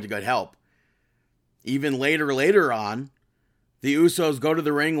 I went to get help. Even later on, the Usos go to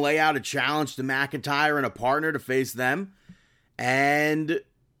the ring, lay out a challenge to McIntyre and a partner to face them. And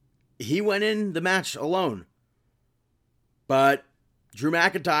he went in the match alone. But Drew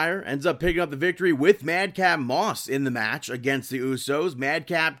McIntyre ends up picking up the victory with Madcap Moss in the match against the Usos.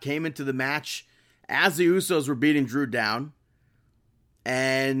 Madcap came into the match as the Usos were beating Drew down.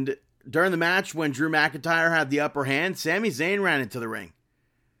 And during the match, when Drew McIntyre had the upper hand, Sami Zayn ran into the ring.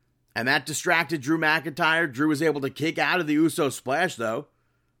 And that distracted Drew McIntyre. Drew was able to kick out of the Uso splash, though.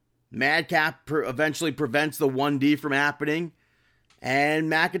 Madcap eventually prevents the 1D from happening. And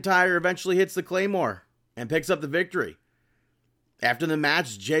McIntyre eventually hits the Claymore and picks up the victory. After the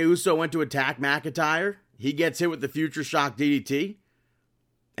match, Jey Uso went to attack McIntyre. He gets hit with the Future Shock DDT.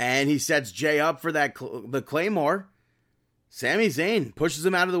 And he sets Jey up for the Claymore. Sami Zayn pushes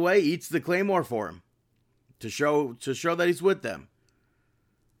him out of the way, eats the Claymore for him. To show that he's with them.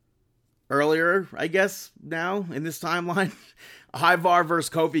 Earlier, I guess, now, in this timeline, Ivar versus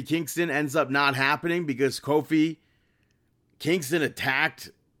Kofi Kingston ends up not happening because Kofi Kingston attacked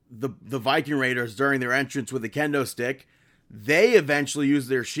the Viking Raiders during their entrance with a kendo stick. They eventually use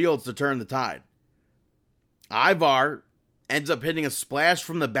their shields to turn the tide. Ivar ends up hitting a splash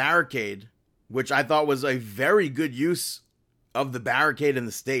from the barricade, which I thought was a very good use of the barricade in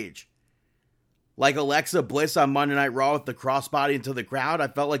the stage. Like Alexa Bliss on Monday Night Raw with the crossbody into the crowd, I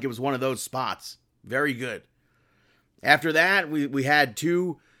felt like it was one of those spots. Very good. After that, we had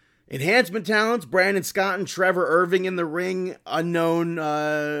two enhancement talents, Brandon Scott and Trevor Irving in the ring, unknown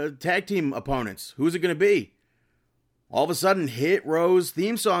tag team opponents. Who's it going to be? All of a sudden, Hit Row's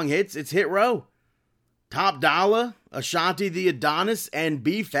theme song hits. It's Hit Row. Top Dollar, Ashanti the Adonis, and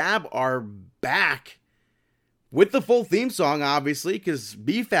B-Fab are back. With the full theme song, obviously, because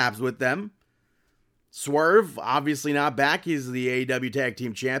B-Fab's with them. Swerve, obviously not back. He's the AEW Tag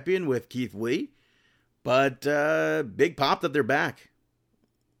Team Champion with Keith Lee. But big pop that they're back.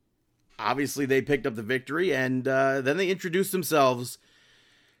 Obviously, they picked up the victory, and then they introduced themselves.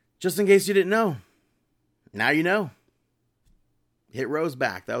 Just in case you didn't know. Now you know. Hit Row's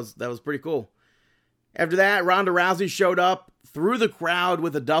back. That was pretty cool. After that, Ronda Rousey showed up through the crowd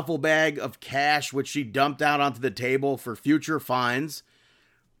with a duffel bag of cash, which she dumped out onto the table for future fines.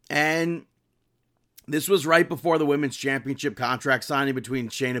 And this was right before the Women's Championship contract signing between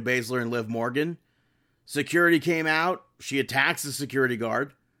Shayna Baszler and Liv Morgan. Security came out. She attacks the security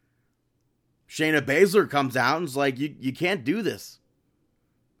guard. Shayna Baszler comes out and is like, you can't do this.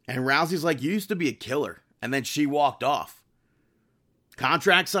 And Rousey's like, you used to be a killer. And then she walked off.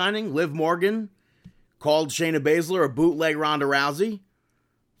 Contract signing, Liv Morgan called Shayna Baszler a bootleg Ronda Rousey.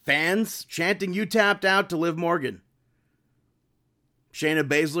 Fans chanting, you tapped out, to Liv Morgan. Shayna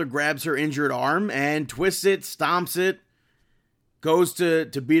Baszler grabs her injured arm and twists it, stomps it, goes to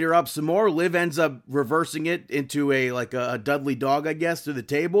beat her up some more. Liv ends up reversing it into a Dudley dog, I guess, to the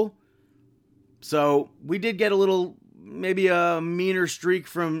table. So we did get maybe a meaner streak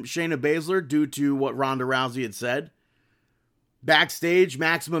from Shayna Baszler due to what Ronda Rousey had said. Backstage,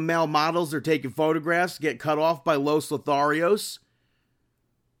 Maximum Male models are taking photographs, get cut off by Los Lotharios.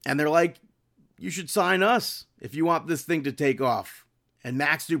 And they're like, you should sign us if you want this thing to take off. And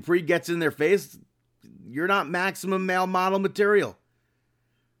Max Dupree gets in their face, you're not Maximum Male model material.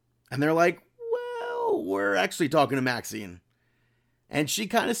 And they're like, well, we're actually talking to Maxine. And she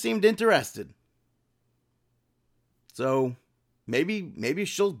kind of seemed interested. So maybe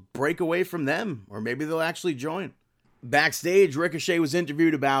she'll break away from them, or maybe they'll actually join. Backstage, Ricochet was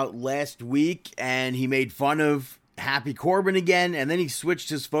interviewed about last week, and he made fun of Happy Corbin again, and then he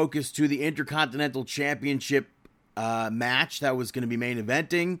switched his focus to the Intercontinental Championship match that was going to be main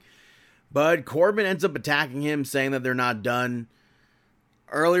eventing. But Corbin ends up attacking him, saying that they're not done.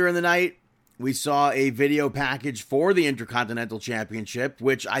 Earlier in the night, we saw a video package for the Intercontinental Championship,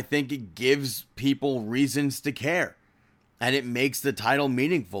 which I think it gives people reasons to care. And it makes the title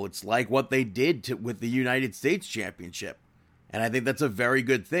meaningful. It's like what they did with the United States Championship. And I think that's a very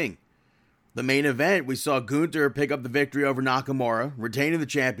good thing. The main event, we saw Gunther pick up the victory over Nakamura, retaining the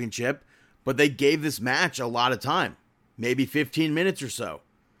championship, but they gave this match a lot of time. Maybe 15 minutes or so.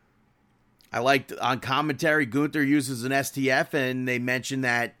 I liked on commentary, Gunther uses an STF, and they mentioned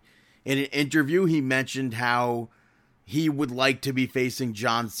that in an interview, he mentioned how he would like to be facing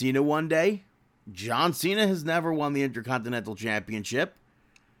John Cena one day. John Cena has never won the Intercontinental Championship.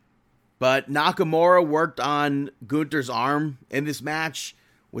 But Nakamura worked on Gunther's arm in this match,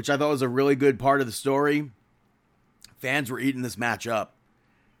 which I thought was a really good part of the story. Fans were eating this match up.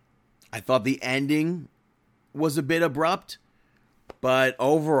 I thought the ending was a bit abrupt. But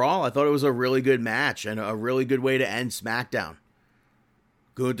overall, I thought it was a really good match and a really good way to end SmackDown.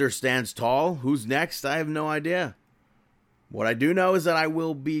 Gunther stands tall. Who's next? I have no idea. What I do know is that I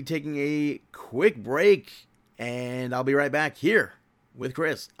will be taking a quick break, and I'll be right back here with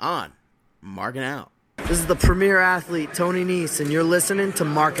Chris on Markin Out. This is the premier athlete, Tony Nese, and you're listening to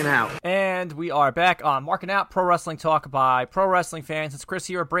Markin Out. And we are back on Markin Out, Pro Wrestling Talk by Pro Wrestling Fans. It's Chris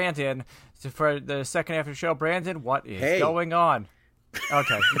here, Brandon. For the second half of the show, Brandon, what is going on?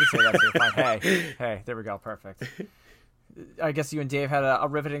 Okay, you can say that too. Fine. Hey, there we go. Perfect. I guess you and Dave had a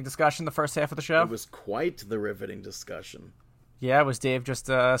riveting discussion the first half of the show? It was quite the riveting discussion. Yeah, was Dave just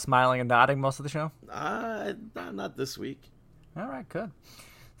smiling and nodding most of the show? Not this week. All right, good.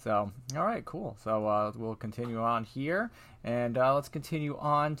 So, all right, cool. So we'll continue on here, and let's continue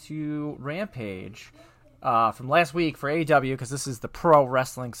on to Rampage from last week for AEW, because this is the pro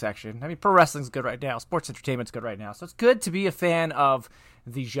wrestling section. I mean, pro wrestling's good right now. Sports entertainment's good right now. So it's good to be a fan of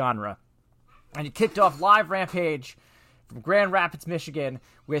the genre. And it kicked off live Rampage from Grand Rapids, Michigan,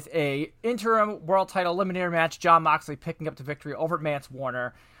 with a interim world title eliminator match. Jon Moxley picking up the victory over Mance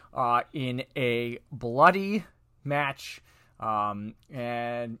Warner in a bloody match.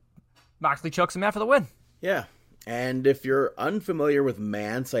 And Moxley chokes him out for the win. Yeah. And if you're unfamiliar with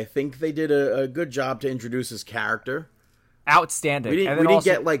Mance, I think they did a good job to introduce his character. Outstanding. We didn't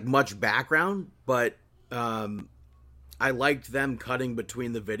get like much background, but I liked them cutting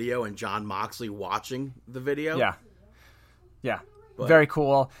between the video and Jon Moxley watching the video. Yeah. Very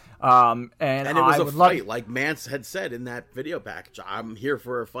cool. And it was a fight, like Mance had said in that video package. I'm here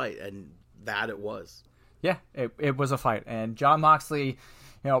for a fight, and that it was. Yeah, it was a fight, and Jon Moxley,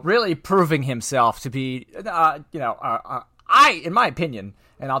 really proving himself to be, in my opinion,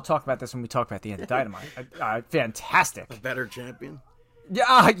 and I'll talk about this when we talk about the end of Dynamite, fantastic. A better champion?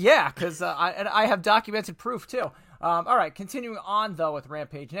 Yeah, because I have documented proof, too. All right, continuing on, though, with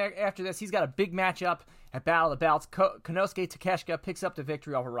Rampage. After this, he's got a big matchup at Battle of the Belts. Konosuke Takeshita picks up the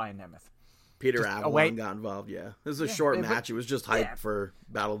victory over Ryan Nemeth. Peter Avalon got involved, yeah. This was a short match. It was just hype for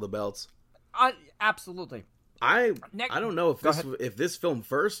Battle of the Belts. Absolutely. I don't know if this filmed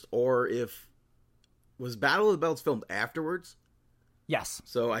first or if was Battle of the Belts filmed afterwards. Yes.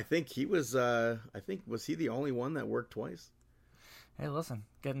 So I think he was. Was he the only one that worked twice? Hey, listen,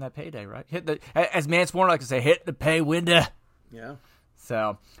 getting that payday, right? As Mance Warner likes to say, hit the pay window. Yeah.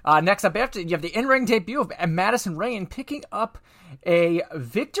 So next up, after you have the in-ring debut of Madison Rayne picking up a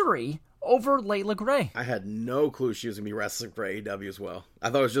victory over Layla Gray. I had no clue she was going to be wrestling for AEW as well. I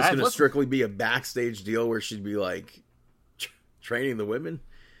thought it was just going to strictly be a backstage deal where she'd be like training the women.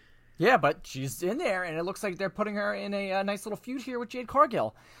 Yeah, but she's in there, and it looks like they're putting her in a nice little feud here with Jade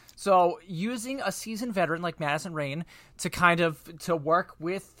Cargill. So using a seasoned veteran like Madison Rayne to work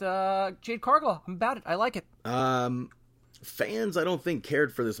with Jade Cargill. I'm about it. I like it. Fans, I don't think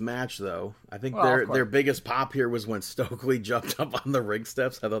cared for this match, though. I think their biggest pop here was when Stokely jumped up on the ring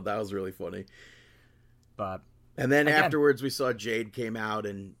steps. I thought that was really funny. And then afterwards, we saw Jade came out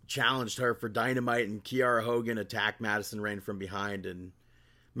and challenged her for Dynamite, and Kiara Hogan attacked Madison Rayne from behind, and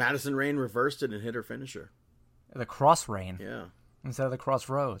Madison Rayne reversed it and hit her finisher. The Cross Rain. Yeah. Instead of the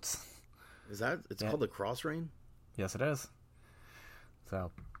Crossroads. It's called the Cross Rain? Yes, it is.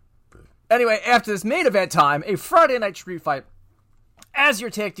 So... Anyway, after this main event time, a Friday Night Street Fight, as your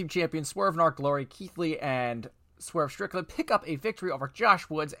tag team champions, Swerve and Our Glory, Keith Lee and Swerve Strickland pick up a victory over Josh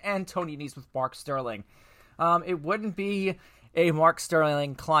Woods and Tony Nese with Mark Sterling. It wouldn't be a Mark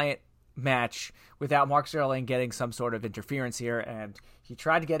Sterling client match without Mark Sterling getting some sort of interference here, and he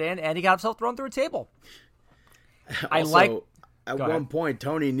tried to get in, and he got himself thrown through a table. At one point,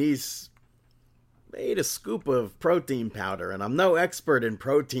 Tony Nese made a scoop of protein powder, and I'm no expert in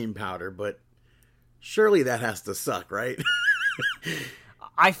protein powder, but surely that has to suck, right?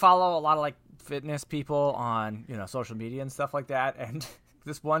 I follow a lot of fitness people on social media and stuff like that, and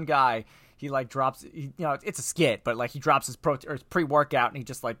this one guy, he drops, it's a skit, but he drops his pre-workout and he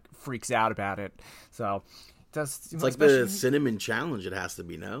just freaks out about it. So it's like the cinnamon challenge. It has to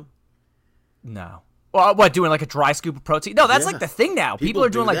be no. Well, what, doing a dry scoop of protein? No, that's the thing now. People are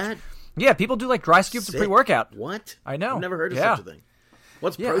doing that? Yeah, people do dry scoops of pre-workout. What? I know. I've never heard of such a thing.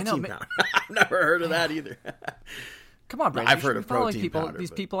 What's protein powder? I've never heard of that either. Come on, Brandon. I've heard of protein powder.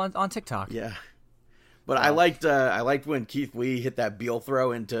 These people on TikTok. Yeah. But I liked when Keith Lee hit that Beal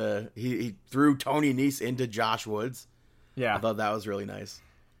throw he threw Tony Nese into Josh Woods. Yeah. I thought that was really nice.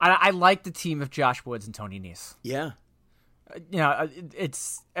 I like the team of Josh Woods and Tony Nese. Yeah.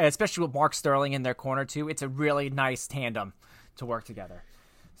 It's especially with Mark Sterling in their corner too. It's a really nice tandem to work together.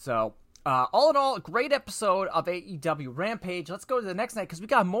 So, all in all, a great episode of AEW Rampage. Let's go to the next night because we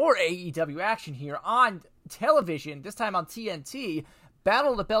got more AEW action here on television, this time on TNT.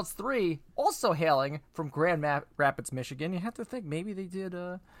 Battle of the Belts 3, also hailing from Grand Rapids, Michigan. You have to think maybe they did,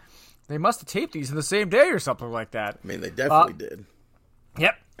 they must have taped these in the same day or something like that. I mean, they definitely did.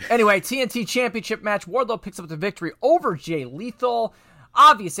 Yep. Anyway, TNT Championship match. Wardlow picks up the victory over Jay Lethal.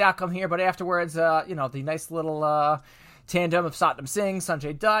 obvious outcome here, but afterwards, the nice little tandem of Satnam Singh,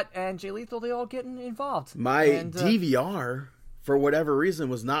 Sanjay Dutt, and Jay Lethal, they all getting involved. My DVR, for whatever reason,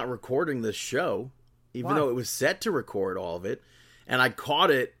 was not recording this show, even though it was set to record all of it. And I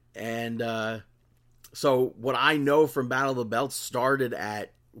caught it, and so what I know from Battle of the Belts started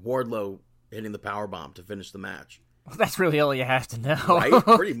at Wardlow hitting the powerbomb to finish the match. Well, that's really all you have to know. Right?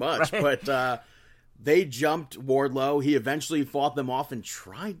 Pretty much. Right. But they jumped Wardlow. He eventually fought them off and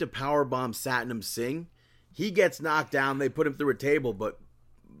tried to powerbomb Satnam Singh. He gets knocked down. They put him through a table. But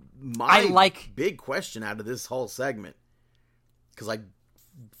my big question out of this whole segment, because I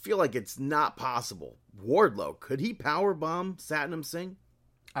feel like it's not possible. Wardlow, could he powerbomb Satnam Singh?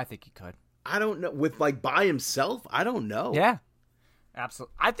 I think he could. I don't know. With by himself? I don't know. Yeah.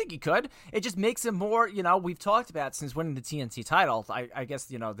 Absolutely. I think he could. It just makes him more, we've talked about since winning the TNT title. I guess,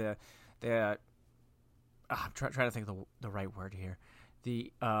 I'm trying to think of the right word here.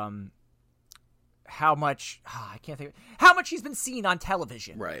 How much, I can't think of how much he's been seen on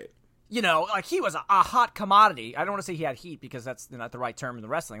television. Right. He was a hot commodity. I don't want to say he had heat because that's not the right term in the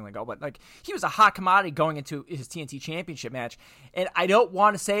wrestling lingo, but he was a hot commodity going into his TNT championship match. And I don't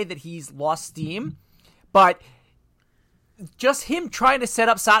want to say that he's lost steam, but just him trying to set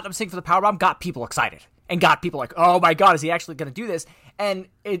up Satnam Singh for the powerbomb got people excited and got people like, oh my God, is he actually going to do this? And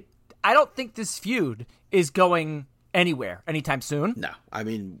I don't think this feud is going anywhere anytime soon. No, I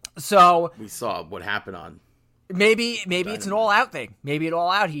mean, so we saw what happened on. Maybe it's an all-out thing. Maybe it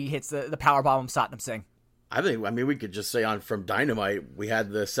all-out, he hits the powerbomb of Satnam Singh. We could just say from Dynamite, we had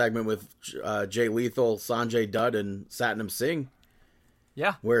the segment with Jay Lethal, Sanjay Dutt, and Satnam Singh.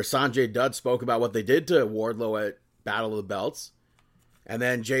 Yeah. Where Sanjay Dutt spoke about what they did to Wardlow at Battle of the Belts. And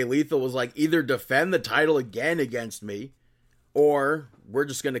then Jay Lethal was like, either defend the title again against me, or we're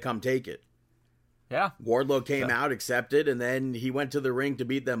just going to come take it. Yeah. Wardlow came out, accepted, and then he went to the ring to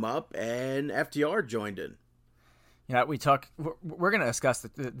beat them up, and FTR joined in. We're going to discuss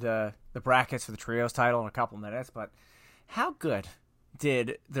the brackets for the trios title in a couple minutes, but how good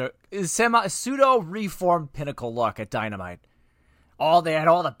did the pseudo reformed Pinnacle look at Dynamite? They had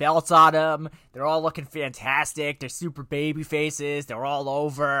all the belts on them. They're all looking fantastic. They're super baby faces. They're all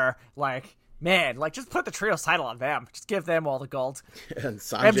over. Just put the trios title on them. Just give them all the gold. And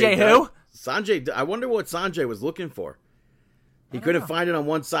Sanjay MJ who? Sanjay, I wonder what Sanjay was looking for. He couldn't find it on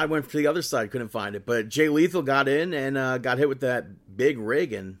one side, went to the other side, couldn't find it. But Jay Lethal got in and got hit with that big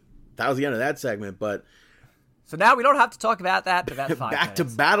rig, and that was the end of that segment. But so now we don't have to talk about that for about 5 minutes. Back to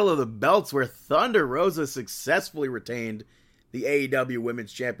Battle of the Belts, where Thunder Rosa successfully retained the AEW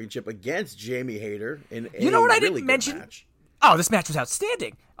Women's Championship against Jamie Hayter in a what I really didn't mention? match. Oh, this match was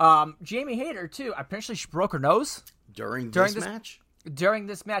outstanding. Jamie Hayter, too. Apparently she broke her nose. During this match? During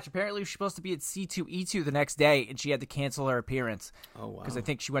this match. Apparently she was supposed to be at C2E2 the next day, and she had to cancel her appearance. Oh, wow. Because I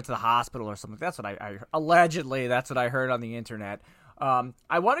think she went to the hospital or something. That's what allegedly, that's what I heard on the internet.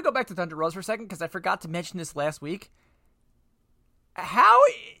 I want to go back to Thunder Rosa for a second, because I forgot to mention this last week. How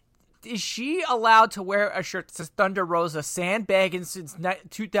is she allowed to wear a shirt that says Thunder Rosa sandbagging since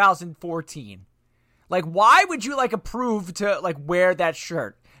 2014? Why would you, approve to, wear that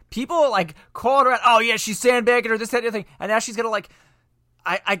shirt? People, calling her out, oh, yeah, she's sandbagging or this, that, and the other thing. And now she's going to,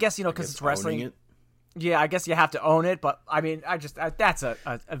 I guess, because it's wrestling. Yeah, I guess you have to own it. But, I mean, that's a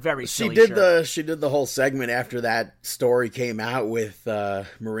very silly shirt. She did the whole segment after that story came out with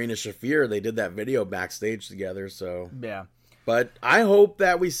Marina Shafir. They did that video backstage together, so. Yeah. But I hope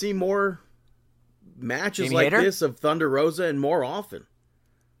that we see more matches Jamie like Hayter? this of Thunder Rosa and more often.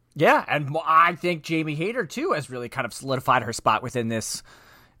 Yeah, and I think Jamie Hayter, too, has really kind of solidified her spot within this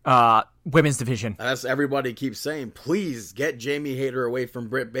women's division. As everybody keeps saying, please get Jamie Hayter away from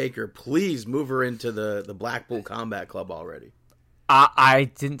Britt Baker. Please move her into the Blackpool Combat Club already. I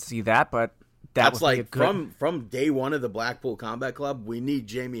didn't see that, but that's would be a good... from day one of the Blackpool Combat Club, we need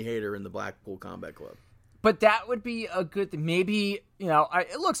Jamie Hayter in the Blackpool Combat Club. But that would be a good thing. Maybe,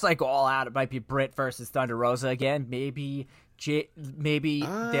 it looks like all out. It might be Britt versus Thunder Rosa again. Maybe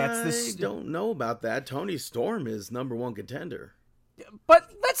that's I don't know about that. Toni Storm is number one contender. But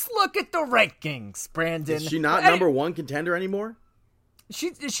let's look at the rankings, Brandon. Is she not number one contender anymore?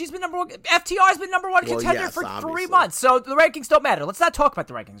 She's been number one. FTR's been number one contender for obviously. 3 months. So the rankings don't matter. Let's not talk about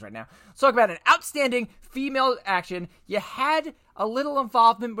the rankings right now. Let's talk about an outstanding female action. You had a little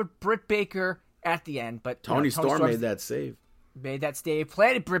involvement with Britt Baker at the end, but Toni Storm made that save. Made that save.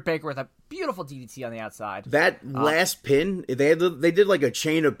 Planted Britt Baker with a beautiful DDT on the outside. That last pin, they did like a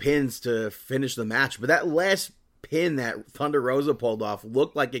chain of pins to finish the match, but that last pin that Thunder Rosa pulled off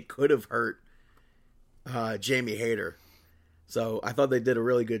looked like it could have hurt Jamie Hayter. So I thought they did a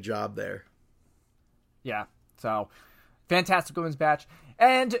really good job there. Yeah. So fantastic women's match.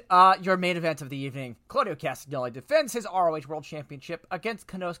 And your main event of the evening, Claudio Castagnoli defends his ROH World Championship against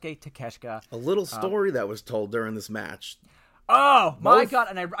Konosuke Takeshita. A little story that was told during this match. Oh, my God.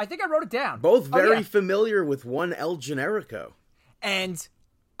 And I think I wrote it down. Both very familiar with one El Generico. And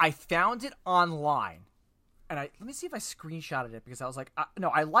I found it online. And let me see if I screenshotted it, because I was like, no,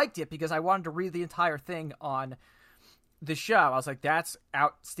 I liked it because I wanted to read the entire thing on the show. I was like, that's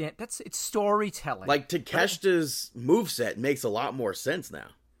outstanding. It's storytelling. Like, Takeshita's moveset makes a lot more sense now.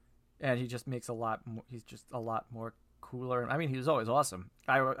 And he just makes he's just a lot more cooler. I mean, he was always awesome.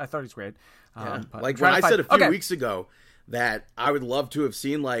 I thought he was great. Yeah. Like when I said a few weeks ago that I would love to have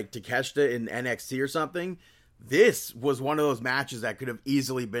seen like Takeshita in NXT or something, this was one of those matches that could have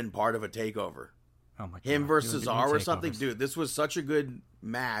easily been part of a takeover. Oh my God. Him versus Cesaro or something. Dude, this was such a good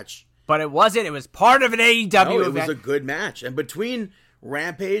match. But it wasn't. It was part of an AEW event. It was a good match. And between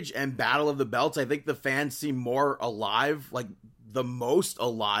Rampage and Battle of the Belts, I think the fans seem more alive, like the most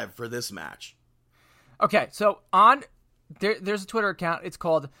alive for this match. Okay, so there's a Twitter account. It's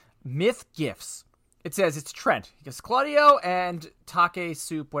called Myth Gifts. It says it's Trent. Because Claudio and Take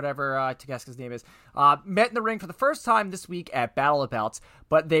Soup, whatever Takeshita's name is, met in the ring for the first time this week at Battle of Belts,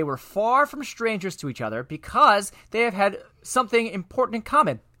 but they were far from strangers to each other because they have had something important in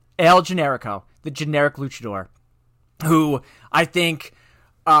common. El Generico, the generic luchador, who I think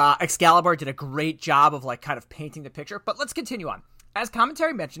Excalibur did a great job of like kind of painting the picture. But let's continue on. As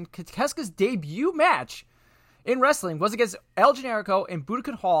commentary mentioned, Takeshita's debut match in wrestling was against El Generico in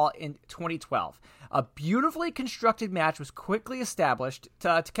Budokan Hall in 2012. A beautifully constructed match was quickly established to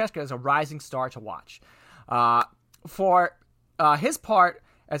Takeshita as a rising star to watch. For his part,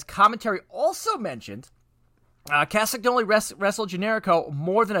 as commentary also mentioned, Castagnoli wrestled Generico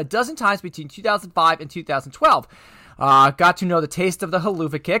more than a dozen times between 2005 and 2012. Got to know the taste of the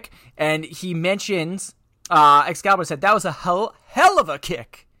haluva kick, and he mentions, Excalibur said, that was a hell of a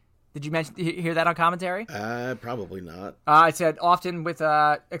kick. Did you hear that on commentary? Probably not. I said often with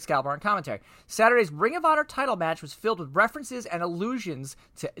Excalibur on commentary. Saturday's Ring of Honor title match was filled with references and allusions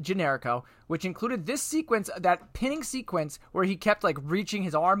to Generico, which included this sequence, that pinning sequence where he kept like reaching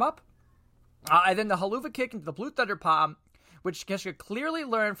his arm up. And then the haluva kick into the Blue Thunder Palm, which Takeshita clearly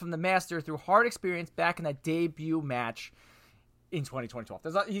learned from the Master through hard experience back in that debut match in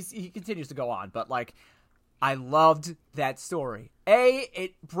 2012. He continues to go on, but like, I loved that story.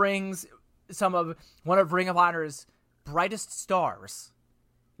 It brings one of Ring of Honor's brightest stars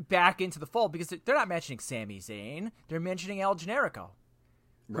back into the fold, because they're not mentioning Sami Zayn. They're mentioning El Generico,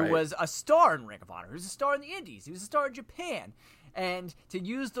 who was a star in Ring of Honor. He was a star in the Indies. He was a star in Japan. And to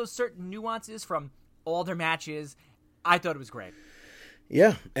use those certain nuances from all their matches, I thought it was great.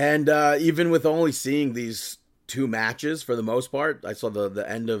 Yeah, and even with only seeing these two matches for the most part, I saw the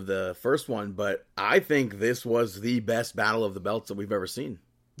end of the first one, but I think this was the best Battle of the Belts that we've ever seen.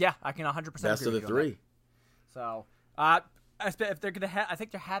 Yeah, I can 100% best of the three. So, if they're gonna I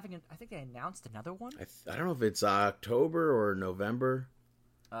think they're having I think they announced another one. I don't know if it's October or November.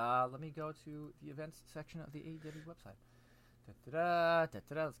 Let me go to the events section of the AEW website.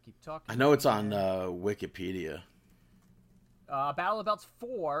 Let's keep talking. I know it's on Wikipedia. Battle of Belts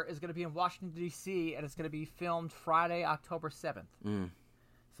 4 is going to be in Washington, D.C., and it's going to be filmed Friday, October 7th.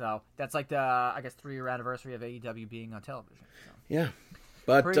 So that's like the, I guess, 3-year anniversary of AEW being on television. So. Yeah.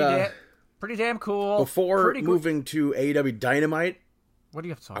 But pretty damn cool. Before moving to AEW Dynamite, what do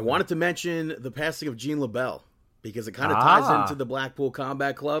you have to talk I about? wanted to mention the passing of Gene LaBelle, because it kind of ties into the Blackpool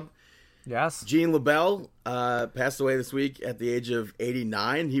Combat Club. Yes. Gene LaBelle passed away this week at the age of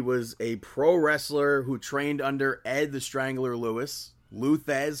 89. He was a pro wrestler who trained under Ed the Strangler Lewis, Lou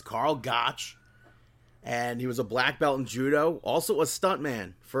Thez, Carl Gotch, and he was a black belt in judo. Also a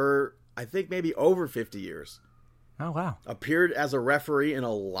stuntman for, I think, maybe over 50 years. Oh, wow. Appeared as a referee in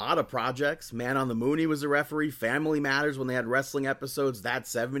a lot of projects. Man on the Moon, he was a referee. Family Matters, when they had wrestling episodes. That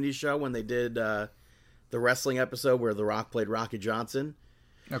 70s show, when they did the wrestling episode where The Rock played Rocky Johnson.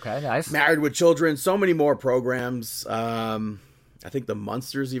 Okay, nice. Married with Children, so many more programs. I think the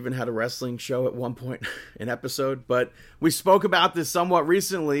Munsters even had a wrestling show at one point, an episode. But we spoke about this somewhat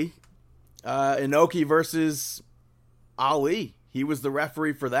recently. Inoki versus Ali. He was the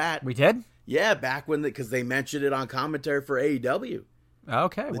referee for that. We did? Yeah, back when, because they mentioned it on commentary for AEW.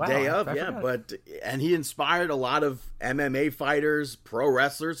 Okay, the day of, and he inspired a lot of MMA fighters, pro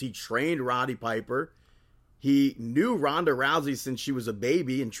wrestlers. He trained Roddy Piper. He knew Ronda Rousey since she was a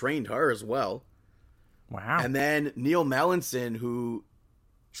baby and trained her as well. Wow. And then Neil Mellinson, who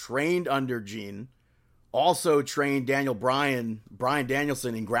trained under Gene, also trained Brian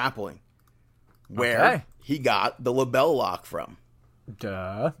Danielson in grappling, where he got the LaBelle lock from.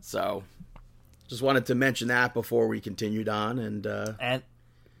 Duh. So, Just wanted to mention that before we continued on, and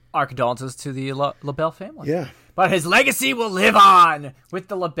our condolences to the LaBelle family. Yeah. But his legacy will live on with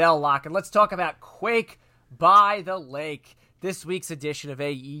the LaBelle lock. And let's talk about Quake by the Lake. This week's edition of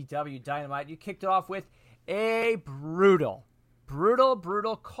AEW Dynamite. You kicked off with a brutal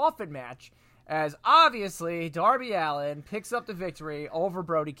coffin match, as obviously Darby Allin picks up the victory over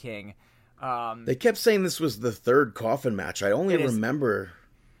Brody King. They kept saying this was the third coffin match. I only remember...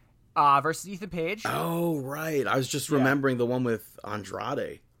 versus Ethan Page. Oh, right. I was just remembering the one with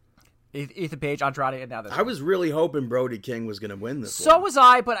Andrade. Ethan Page, Andrade, and now this. I was really hoping Brody King was going to win this one. So was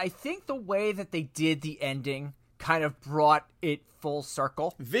I, but I think the way that they did the ending kind of brought it full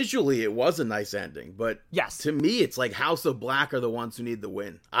circle. Visually, it was a nice ending, but yes, to me, it's like House of Black are the ones who need the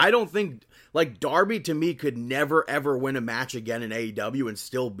win. I don't think, like, Darby, to me, could never, ever win a match again in AEW and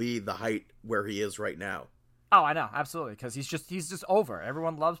still be the height where he is right now. Oh, I know, absolutely, because he's just over.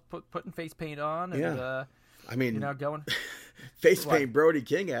 Everyone loves putting face paint on, and I mean, going face paint. Brody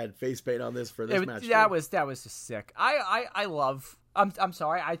King had face paint on this for this match. That was just sick. I love. I'm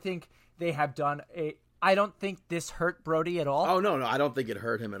sorry. I think they have done a. I don't think this hurt Brody at all. Oh no, I don't think it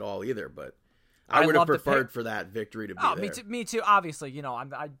hurt him at all either. But I would have preferred for that victory to be there. Me too. Obviously,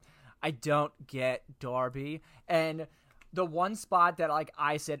 I don't get Darby, and the one spot that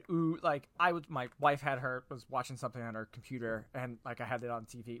I said, ooh, my wife was watching something on her computer, and I had it on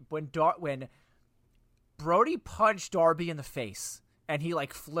TV when Brody punched Darby in the face and he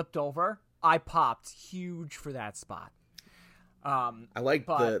flipped over, I popped huge for that spot. I like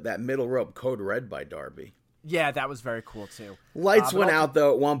that middle rope code red by Darby. Yeah, that was very cool too. Lights went out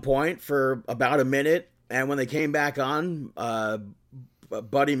though at one point for about a minute, and when they came back on,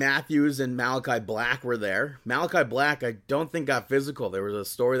 Buddy Matthews and Malachi Black were there. Malachi Black, I don't think got physical. There was a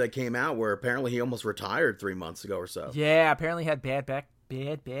story that came out where apparently he almost retired 3 months ago or so. Yeah, apparently had bad back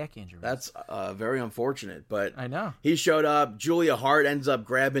injuries. That's very unfortunate, but I know. He showed up. Julia Hart ends up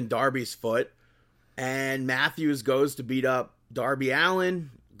grabbing Darby's foot, and Matthews goes to beat up Darby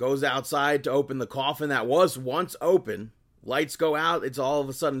Allin, goes outside to open the coffin that was once open. Lights go out. It's all of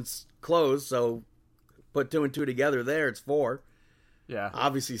a sudden closed, so put 2 and 2 together there. It's 4. Yeah.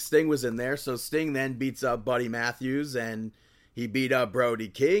 Obviously, Sting was in there, so Sting then beats up Buddy Matthews, and he beat up Brody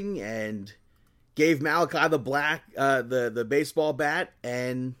King, and gave Malachi the Black the baseball bat,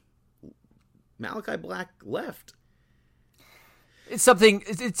 and Malachi Black left. It's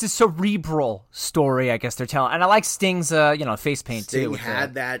a cerebral story, I guess they're telling. And I like Sting's face paint too. Sting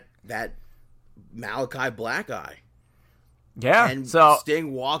had that Malachi Black eye. Yeah. And so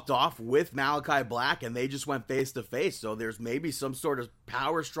Sting walked off with Malachi Black, and they just went face to face. So there's maybe some sort of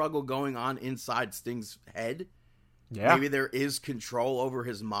power struggle going on inside Sting's head. Yeah. Maybe there is control over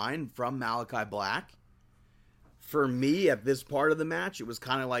his mind from Malachi Black. For me, at this part of the match, it was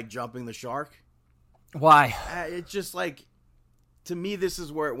kind of like jumping the shark. Why? It's just to me, this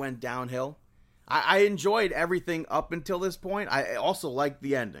is where it went downhill. I enjoyed everything up until this point. I also liked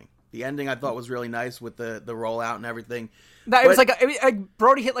the ending. The ending I thought was really nice with the rollout and everything. No, it was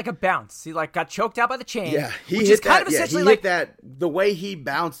Brody hit a bounce. He got choked out by the chain. Yeah, he hit that. The way he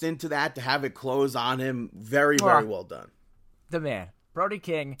bounced into that to have it close on him, very, very well done. The man, Brody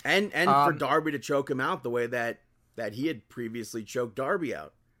King, and for Darby to choke him out the way that he had previously choked Darby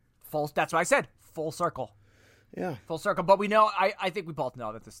out. That's what I said. Full circle. Yeah, full circle. But we know. I think we both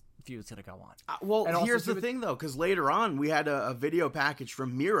know that this feud is going to go on. And here's the thing, though, because later on we had a video package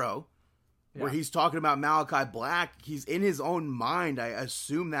from Miro. Where he's talking about Malachi Black. He's in his own mind. I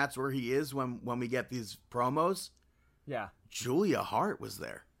assume that's where he is when we get these promos. Yeah. Julia Hart was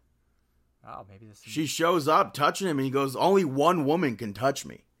there. Oh, maybe this. She shows up touching him, and he goes, "Only one woman can touch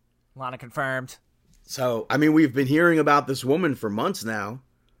me." Lana confirmed. So, I mean, we've been hearing about this woman for months now.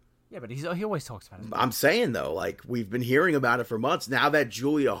 Yeah, but he always talks about it. I'm saying, though, we've been hearing about it for months. Now that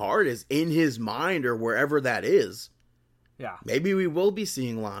Julia Hart is in his mind or wherever that is, yeah, maybe we will be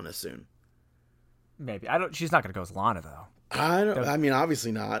seeing Lana soon. Maybe. She's not going to go as Lana, though. I mean,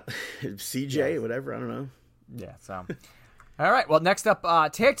 obviously not. CJ, whatever. I don't know. Yeah, so. All right. Well, next up,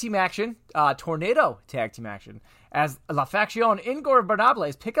 tag team action. Tornado tag team action. As La Facción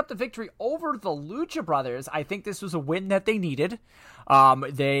Ingobernables pick up the victory over the Lucha Brothers. I think this was a win that they needed.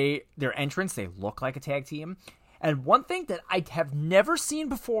 Their entrance, they look like a tag team. And one thing that I have never seen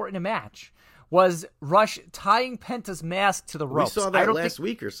before in a match was Rush tying Penta's mask to the ropes. We saw that last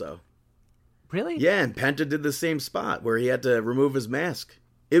week or so. Really? Yeah, and Penta did the same spot where he had to remove his mask.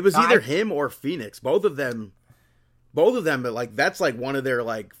 It was either him or Phoenix. Both of them, but that's one of their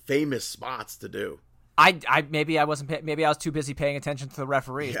famous spots to do. Maybe I was too busy paying attention to the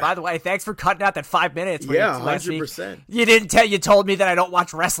referees. Yeah. By the way, thanks for cutting out that 5 minutes. Yeah, 100%. You told me that I don't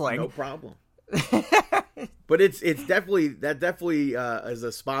watch wrestling. No problem. But it's definitely is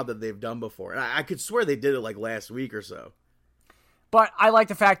a spot that they've done before. And I could swear they did it like last week or so. But I like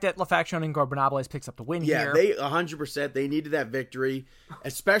the fact that LaFaction and Gorbanabales picks up the win here. Yeah, they 100%. They needed that victory,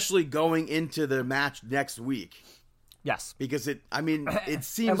 especially going into the match next week. Yes. Because it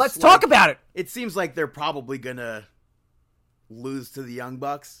seems and let's talk about it. It seems like they're probably going to lose to the Young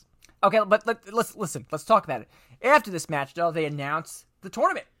Bucks. Okay, but let's listen. Let's talk about it. After this match, though, they announced the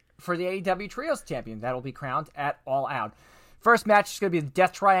tournament for the AEW Trios Champion. That will be crowned at All Out. First match is going to be the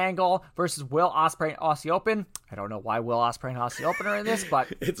Death Triangle versus Will Ospreay and Aussie Open. I don't know why Will Ospreay and Aussie Open are in this, but...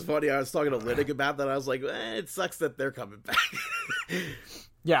 It's funny. I was talking to Liddick about that. I was like, it sucks that they're coming back.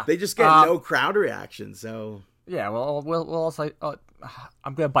 Yeah. They just get no crowd reaction, so... Yeah, well, we'll also...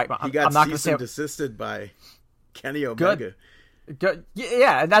 I'm going to bite my... He got I'm not cease and desisted by Kenny Omega. Good.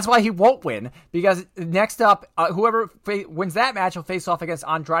 Yeah, and that's why he won't win, because next up, whoever wins that match will face off against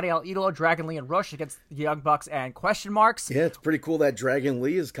Andrade El Idolo, Dragon Lee, and Rush against the Young Bucks and Question Marks. Yeah, it's pretty cool that Dragon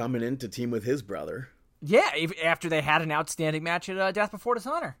Lee is coming in to team with his brother. Yeah, after they had an outstanding match at Death Before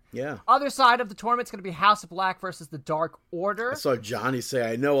Dishonor. Yeah. Other side of the tournament's going to be House of Black versus the Dark Order. I saw Johnny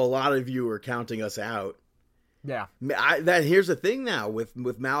say, I know a lot of you are counting us out. Yeah. Here's the thing now, with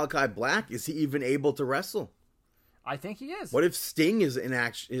Malachi Black, is he even able to wrestle? I think he is. What if Sting is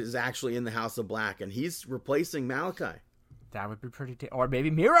actually in the House of Black and he's replacing Malachi? That would be pretty... or maybe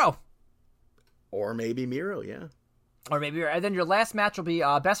Miro. Yeah. Or maybe... And then your last match will be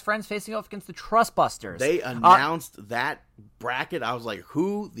Best Friends facing off against the Trustbusters. They announced that bracket. I was like,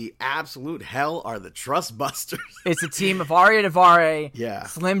 who the absolute hell are the Trustbusters? It's a team of Aria Navarre, yeah,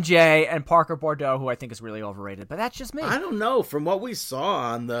 Slim J, and Parker Bordeaux, who I think is really overrated. But that's just me. I don't know. From what we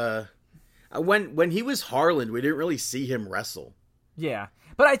saw on the... When he was Harland, we didn't really see him wrestle. Yeah.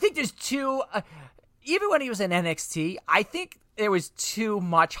 But I think there's too... even when he was in NXT, I think there was too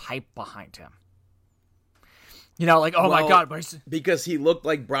much hype behind him. You know, like, my God. Because he looked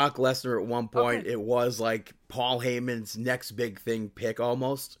like Brock Lesnar at one point. Okay. It was like Paul Heyman's next big thing pick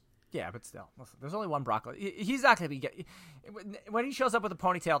almost. Yeah, but still. Listen, there's only one Brock Lesnar. He's not going to be... When he shows up with a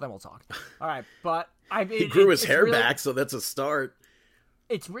ponytail, then we'll talk. All right, but... I mean, he grew his hair back, so that's a start.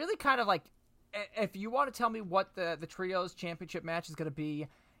 It's really kind of like... If you want to tell me what the Trios Championship match is going to be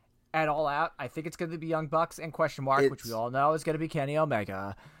at All Out, I think it's going to be Young Bucks and Question Mark, which we all know is going to be Kenny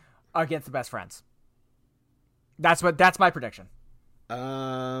Omega against the Best Friends. That's my prediction.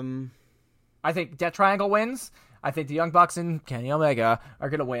 I think Death Triangle wins. I think the Young Bucks and Kenny Omega are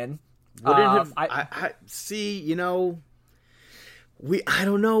going to win. I see, you know, I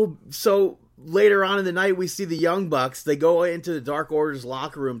don't know. So later on in the night, we see the Young Bucks. They go into the Dark Order's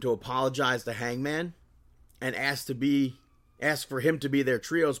locker room to apologize to Hangman and ask for him to be their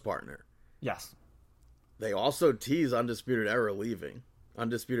trios partner. Yes. They also tease Undisputed Era leaving.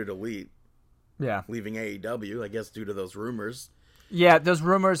 Undisputed Elite. Yeah. Leaving AEW, I guess due to those rumors. Yeah, those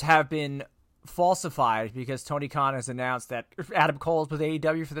rumors have been falsified because Tony Khan has announced that Adam Cole is with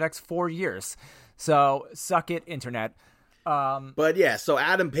AEW for the next 4 years. So, suck it, Internet. But yeah, so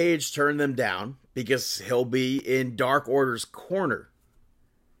Adam Page turned them down because he'll be in Dark Order's corner.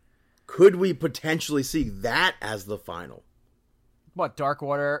 Could we potentially see that as the final? What, Dark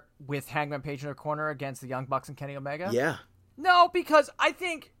Order with Hangman Page in their corner against the Young Bucks and Kenny Omega? Yeah. No, because I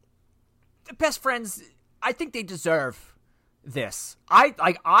think the Best Friends, I think they deserve this.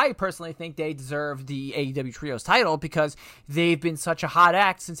 I personally think they deserve the AEW Trios title because they've been such a hot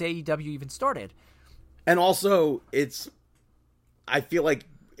act since AEW even started. And also, I feel like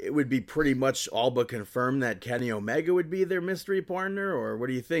it would be pretty much all but confirmed that Kenny Omega would be their mystery partner, or what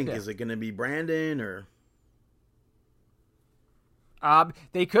do you think? Yeah. Is it going to be Brandon, or?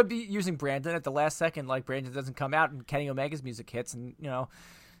 They could be using Brandon at the last second, like Brandon doesn't come out and Kenny Omega's music hits, and, you know,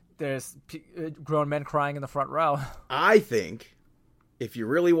 there's grown men crying in the front row. I think if you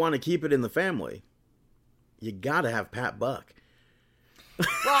really want to keep it in the family, you got to have Pat Buck.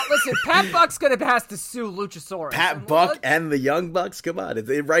 Well, listen, Pat Buck's going to have to sue Luchasaurus. Pat Buck and the Young Bucks? Come on,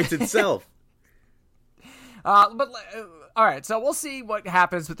 it writes itself. All right, so we'll see what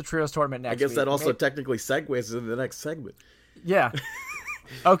happens with the Trios tournament next week. I guess that also technically segues into the next segment. Yeah.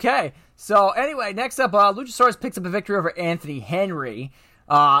 Okay, so anyway, next up, Luchasaurus picks up a victory over Anthony Henry.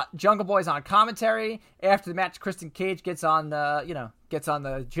 Jungle Boy's on commentary. After the match, Christian Cage gets on the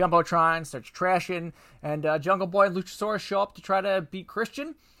Jumbotron, starts trashing, and Jungle Boy and Luchasaurus show up to try to beat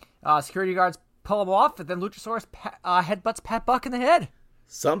Christian. Security guards pull him off, and then Luchasaurus headbutts Pat Buck in the head.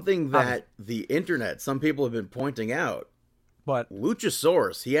 Something that the internet, some people have been pointing out. But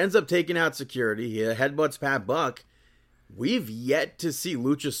Luchasaurus, he ends up taking out security. He headbutts Pat Buck. We've yet to see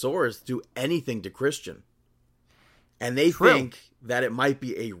Luchasaurus do anything to Christian. And they think that it might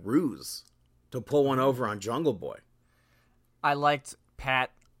be a ruse. to pull one over on Jungle Boy. I liked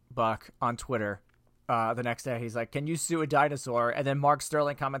Pat Buck on Twitter. The next day, he's like, "Can you sue a dinosaur?" And then Mark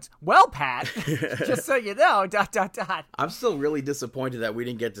Sterling comments, "Well, Pat, just so you know, ... I'm still really disappointed that we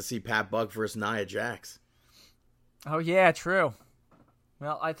didn't get to see Pat Buck versus Nia Jax. Oh, yeah, true.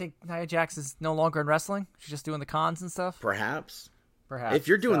 Well, I think Nia Jax is no longer in wrestling. She's just doing the cons and stuff. Perhaps. Perhaps. If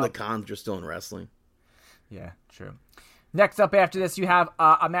you're doing the cons, you're still in wrestling. Yeah, true. Next up after this, you have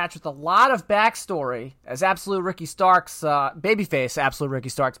a match with a lot of backstory as Absolute Ricky Starks, babyface Absolute Ricky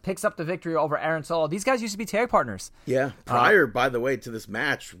Starks, picks up the victory over Aaron Solo. These guys used to be tag partners. Yeah. Prior, by the way, to this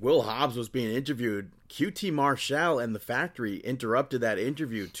match, Will Hobbs was being interviewed. QT Marshall and the Factory interrupted that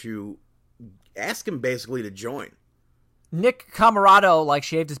interview to ask him basically to join. Nick Camarado,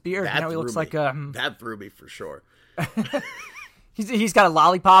 shaved his beard. That Now he looks like a... That threw me for sure. He's got a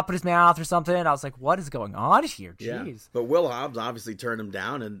lollipop in his mouth or something. I was like, what is going on here? Jeez. Yeah. But Will Hobbs obviously turned him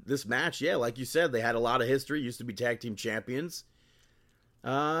down. And this match, yeah, like you said, they had a lot of history. Used to be tag team champions. It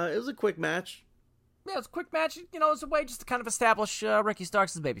was a quick match. Yeah, it was a quick match. It was a way just to kind of establish Ricky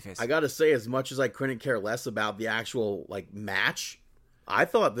Starks as babyface. I got to say, as much as I couldn't care less about the actual match, I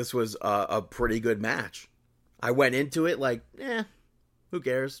thought this was a pretty good match. I went into it who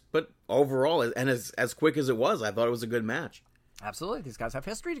cares? But overall, and as quick as it was, I thought it was a good match. Absolutely. These guys have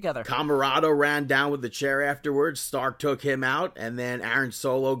history together. Camarado ran down with the chair afterwards. Stark took him out, and then Aaron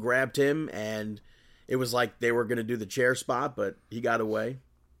Solo grabbed him, and it was like they were going to do the chair spot, but he got away.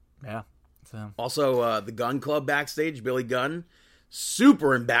 Yeah. So. Also, the Gunn Club backstage, Billy Gunn,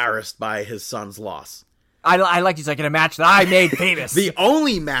 super embarrassed by his son's loss. I like he's like, in a match that I made famous. The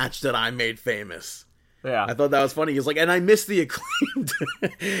only match that I made famous. Yeah. I thought that was funny. He was like, and I missed the Acclaimed.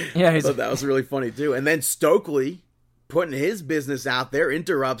 Yeah, I thought that was really funny, too. And then Stokely, putting his business out there,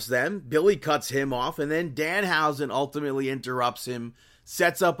 interrupts them. Billy cuts him off, and then Danhausen ultimately interrupts him,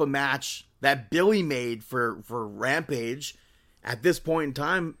 sets up a match that Billy made for Rampage. At this point in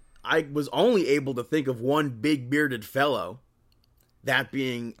time, I was only able to think of one big bearded fellow, that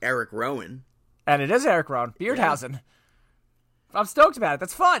being Eric Rowan. And it is Eric Rowan, Beardhausen. Yeah. I'm stoked about it.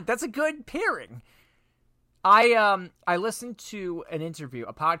 That's fun. That's a good pairing. I listened to an interview,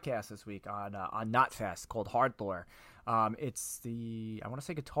 a podcast this week on Nutfest called Hard Lore. It's I want to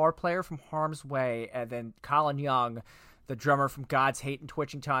say guitar player from Harm's Way, and then Colin Young, the drummer from God's Hate and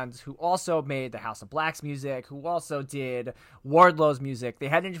Twitching Tons, who also made the House of Black's music, who also did Wardlow's music. They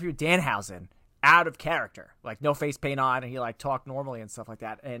had an interview with Danhausen, out of character, no face paint on, and he talked normally and stuff like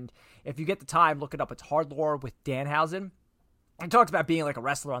that. And if you get the time, look it up. It's Hard Lore with Danhausen. He talks about being a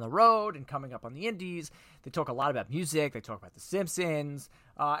wrestler on the road and coming up on the indies. They talk a lot about music. They talk about The Simpsons.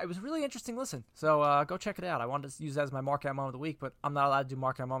 It was a really interesting listen. So go check it out. I wanted to use that as my Mark Out moment of the week, but I'm not allowed to do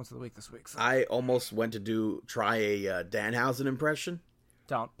Mark Out moments of the week this week. So. I almost went to try a Danhausen impression.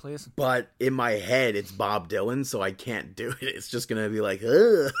 Don't, please. But in my head, it's Bob Dylan, so I can't do it. It's just going to be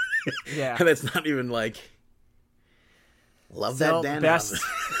ugh. Yeah. And it's not even love that Danhausen.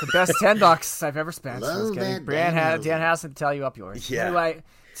 The best $10 I've ever spent. Love that Danhausen to tell you up yours. Yeah. Anyway,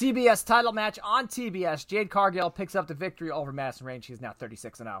 TBS title match on TBS. Jade Cargill picks up the victory over Madison Rayne. She's now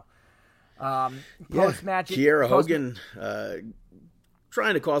 36-0. Post-match. Kiera Hogan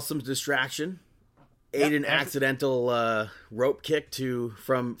trying to cause some distraction. Ate an accidental rope kick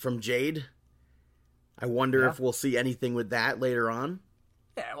from Jade. I wonder if we'll see anything with that later on.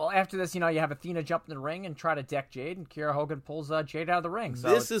 Yeah, well, after this, you have Athena jump in the ring and try to deck Jade, and Kiera Hogan pulls Jade out of the ring. So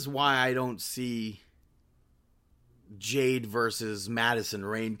this is why I don't see Jade versus Madison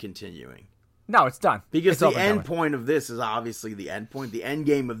Rayne continuing. No, it's done. Because the end point of this is obviously the end point. The end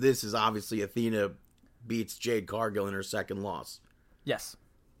game of this is obviously Athena beats Jade Cargill in her second loss. Yes.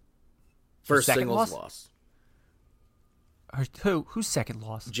 First singles loss. Whose second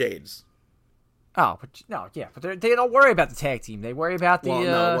loss? Jade's. Oh, but no, yeah, but they don't worry about the tag team. They worry about the. Well,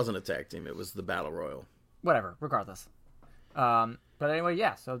 no, it wasn't a tag team. It was the Battle Royal. Whatever, regardless. But anyway,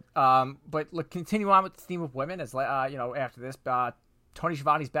 yeah. So, but look, continue on with the theme of women. As after this, Tony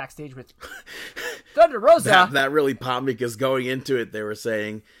Schiavone's backstage with Thunder Rosa. That really popped me because going into it, they were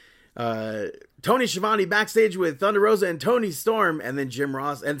saying Tony Schiavone backstage with Thunder Rosa and Tony Storm, and then Jim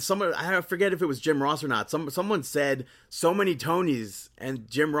Ross, and someone, I forget if it was Jim Ross or not, someone said so many Tonys, and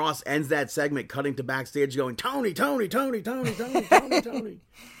Jim Ross ends that segment cutting to backstage going, Tony. Anyway,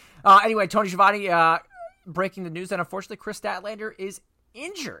 Tony Schiavone breaking the news that unfortunately Chris Statlander is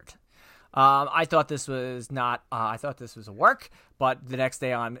injured. I thought this was I thought this was a work, but the next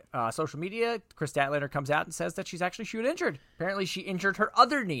day on social media, Chris Statlander comes out and says that she's actually injured. Apparently she injured her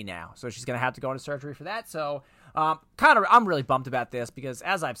other knee now, so she's going to have to go into surgery for that. So I'm really bummed about this because,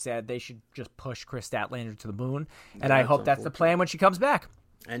 as I've said, they should just push Chris Statlander to the moon, and I hope that's the plan when she comes back.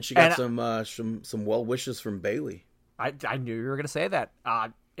 And she got some well wishes from Bailey. I knew you were going to say that.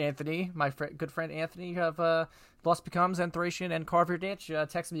 Anthony, my good friend Anthony of Lost Becomes and Thracian and Carver Ditch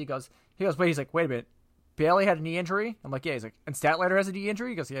texted me. He goes, wait. He's like, wait a minute. Bailey had a knee injury? I'm like, yeah. He's like, and Statlander has a knee injury?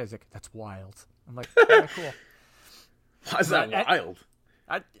 He goes, yeah. He's like, that's wild. I'm like, yeah, cool. Why is that wild?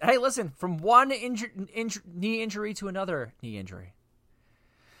 Hey, listen, from one knee injury to another knee injury.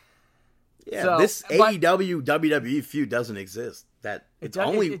 Yeah, this AEW WWE feud doesn't exist. It's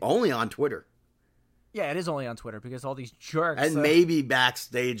only on Twitter. Yeah, it is only on Twitter because all these jerks. And maybe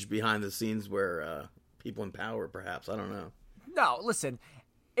backstage behind the scenes where people in power, perhaps. I don't know. No, listen.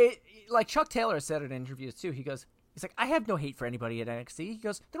 Like Chuck Taylor said in interviews too. He's like, I have no hate for anybody at NXT. He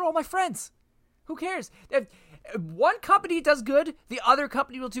goes, they're all my friends. Who cares? If one company does good, the other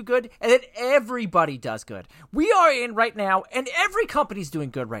company will do good, and then everybody does good. We are in right now, and every company's doing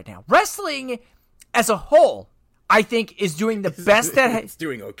good right now. Wrestling as a whole, I think, is doing the best that it's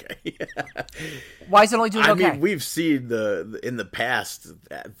doing okay. Why is it only doing okay? I mean, we've seen in the past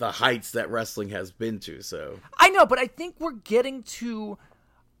the heights that wrestling has been to. So I know, but I think we're getting to,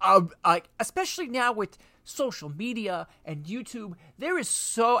 especially now with social media and YouTube, there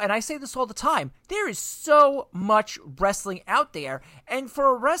is and I say this all the time, there is so much wrestling out there, and for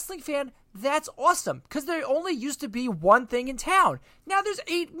a wrestling fan, that's awesome, because there only used to be one thing in town. Now there's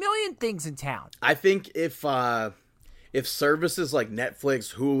 8 million things in town. I think if services like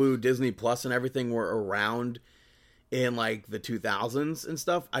Netflix, Hulu, Disney Plus, and everything were around in like the 2000s and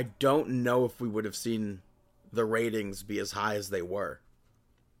stuff, I don't know if we would have seen the ratings be as high as they were.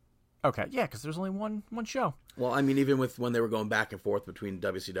 Okay, yeah, because there's only one show. Well, I mean, even with when they were going back and forth between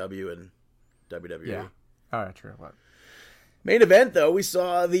WCW and WWE. Yeah. All right, true. What? Main event, though, we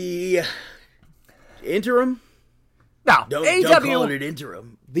saw the interim. No, Don't call it an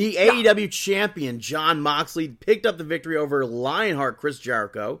interim. The AEW champion, Jon Moxley, picked up the victory over Lionheart Chris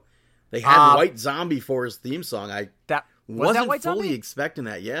Jericho. They had White Zombie for his theme song. I wasn't fully Zombie? expecting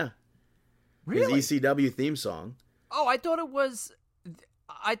that, yeah. Really? His ECW theme song. Oh, I thought it was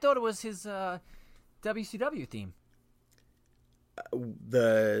his WCW theme.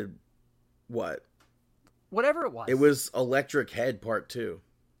 The what? Whatever it was. It was Electric Head Part 2.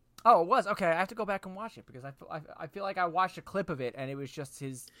 Oh, it was? Okay, I have to go back and watch it because I feel like I watched a clip of it and it was just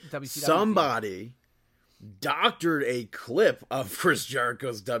his WCW Somebody doctored a clip of Chris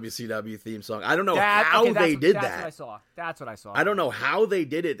Jericho's WCW theme song. I don't know how they did that. That's what I saw. I don't know how they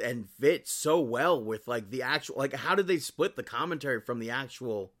did it and fit so well with like the actual, like how did they split the commentary from the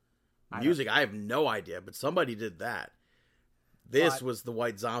actual music? I have no idea, but somebody did that. This was the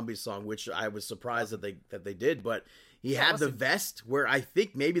White Zombie song, which I was surprised that they did, but he had the vest where I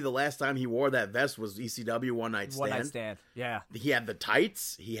think maybe the last time he wore that vest was ECW One Night Stand. One Night Stand, yeah. He had the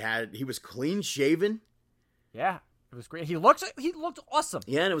tights. He was clean shaven. Yeah, it was great. He looked awesome.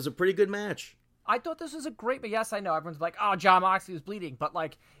 Yeah, and it was a pretty good match. I thought this was a great, but yes, I know everyone's like, "Oh, Jon Moxley was bleeding," but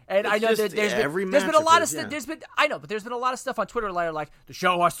like, and it's I know there's been a lot of stuff. But there's been a lot of stuff on Twitter like the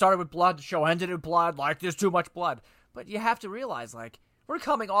show started with blood, the show ended in blood, like there's too much blood. But you have to realize, like, we're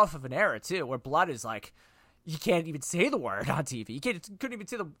coming off of an era too where blood is like, you can't even say the word on TV. You couldn't even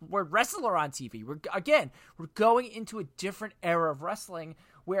say the word wrestler on TV. We're going into a different era of wrestling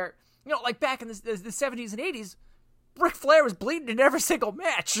where, you know, like back in the 70s and 80s. Ric Flair was bleeding in every single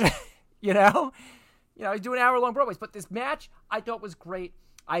match, you know, he's doing hour-long Broadways. But this match I thought was great.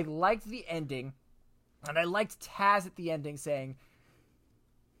 I liked the ending, and I liked Taz at the ending saying,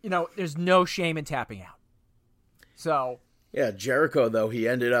 you know, there's no shame in tapping out. So yeah, Jericho though he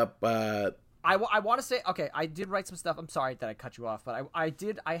ended up. I want to say, okay, I did write some stuff. I'm sorry that I cut you off, but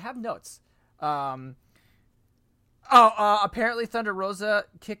I have notes. Apparently Thunder Rosa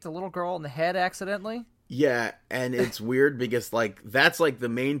kicked a little girl in the head accidentally. Yeah, and it's weird because like that's like the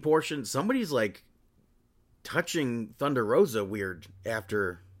main portion. Somebody's like touching Thunder Rosa weird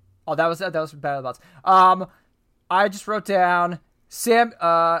after. Oh, that was Battle Bots. I just wrote down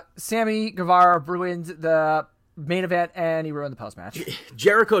Sammy Guevara ruined the main event and he ruined the post match.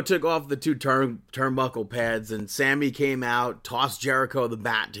 Jericho took off the two turnbuckle pads and Sammy came out, tossed Jericho the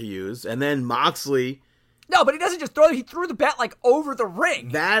bat to use, and then Moxley. No, but he doesn't just throw it. He threw the bat like over the ring.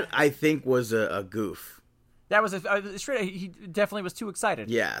 That I think was a goof. That was straight. He definitely was too excited.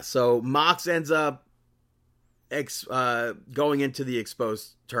 Yeah, so Mox ends up going into the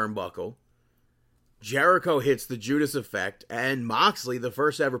exposed turnbuckle. Jericho hits the Judas effect, and Moxley, the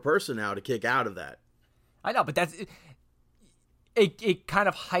first ever person now to kick out of that. I know, but it kind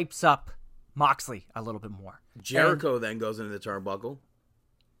of hypes up Moxley a little bit more. Jericho then goes into the turnbuckle.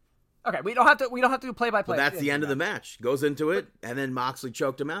 Okay, we don't have to do play by play. Well, that's the end of the match. Goes into it, and then Moxley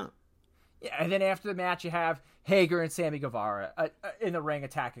choked him out. Yeah, and then after the match, you have Hager and Sammy Guevara in the ring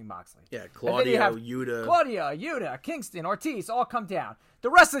attacking Moxley. Yeah, Claudio, Yuta, Kingston, Ortiz all come down. The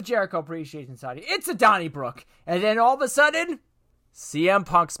rest of the Jericho Appreciation Society, it's a Donnybrook. And then all of a sudden, CM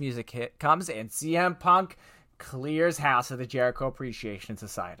Punk's music comes, and CM Punk clears house of the Jericho Appreciation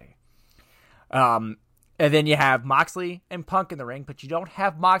Society. And then you have Moxley and Punk in the ring, but you don't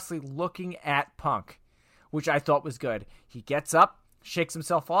have Moxley looking at Punk, which I thought was good. He gets up, shakes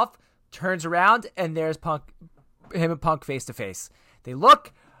himself off, turns around, and there's him and Punk face to face. They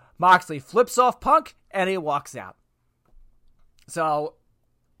look, Moxley flips off Punk, and he walks out. So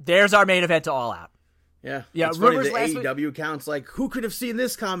there's our main event to All Out. Yeah. It's funny, the AEW account's like, who could have seen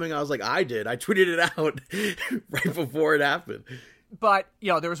this coming? I was like, I did. I tweeted it out right before it happened. But,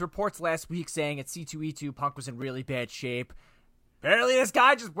 there was reports last week saying at C2E2, Punk was in really bad shape. Apparently this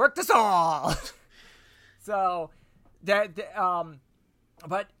guy just worked us all. So, and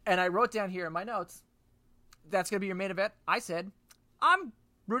I wrote down here in my notes, that's going to be your main event. I said, I'm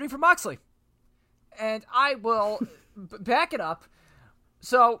rooting for Moxley. And I will back it up.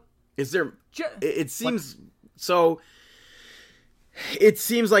 So, is there, it seems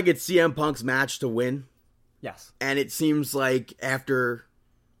like it's CM Punk's match to win. Yes. And it seems like after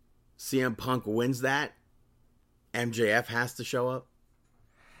CM Punk wins that, MJF has to show up.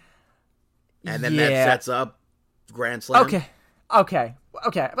 And then that sets up Grand Slam. Okay.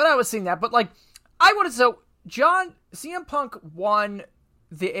 But I was seeing that. But, CM Punk won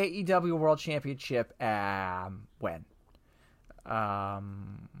the AEW World Championship when? I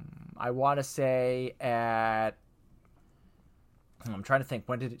want to say I'm trying to think.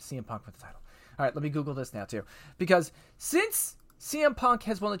 When did CM Punk win the title? All right, let me Google this now, too. Because since CM Punk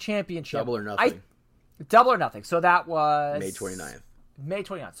has won the championship... Double or Nothing. Double or Nothing. So that was... May 29th. May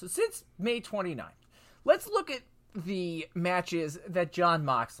 29th. So since May 29th, let's look at the matches that Jon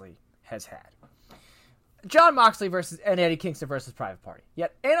Moxley has had. Jon Moxley and Eddie Kingston versus Private Party.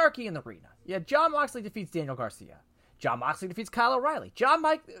 Yet Anarchy in the Arena. Yet Jon Moxley defeats Daniel Garcia. Jon Moxley defeats Kyle O'Reilly. Jon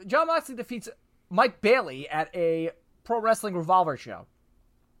Moxley defeats Mike Bailey at a Pro Wrestling Revolver show.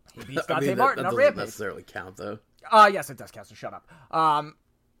 He beats Dante Martin on Rampage. That doesn't necessarily count, though. Yes, it does count, so shut up.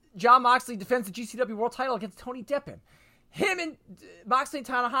 Jon Moxley defends the GCW World title against Tony Deppen. Him and Moxley and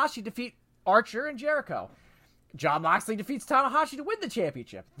Tanahashi defeat Archer and Jericho. Jon Moxley defeats Tanahashi to win the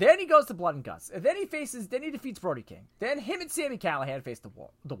championship. Then he goes to Blood and Guts. And then he defeats Brody King. Then him and Sami Callihan face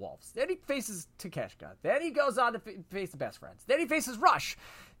the Wolves. Then he faces Takeshita. Then he goes on to face the Best Friends. Then he faces Rush.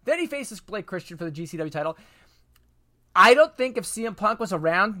 Then he faces Blake Christian for the GCW title. I don't think if CM Punk was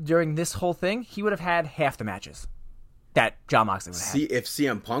around during this whole thing, he would have had half the matches that Jon Moxley would have had. If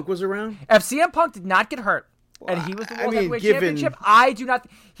CM Punk was around? If CM Punk did not get hurt, and he was the World Heavyweight Championship, I do not...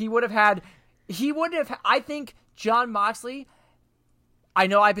 He wouldn't have... I think Jon Moxley... I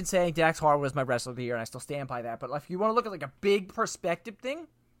know I've been saying Dax Harwood was my wrestler of the year, and I still stand by that, but if you want to look at a big perspective thing,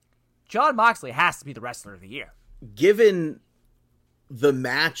 Jon Moxley has to be the wrestler of the year. Given the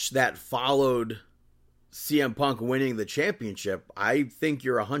match that followed CM Punk winning the championship, I think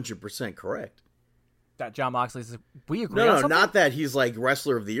you're 100% correct. That Jon Moxley's... We agree No, on something? not that he's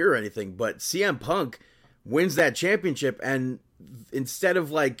wrestler of the year or anything, but CM Punk wins that championship, and instead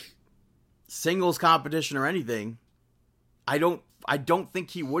of singles competition or anything, I don't think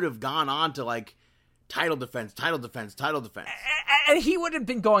he would have gone on to title defense. And he would have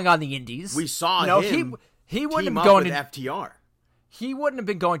been going on the indies. We saw him he wouldn't team have up going with to FTR. He wouldn't have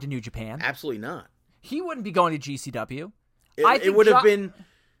been going to New Japan. Absolutely not. He wouldn't be going to GCW. It would have been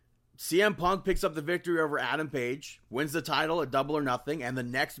CM Punk picks up the victory over Adam Page, wins the title at Double or Nothing, and the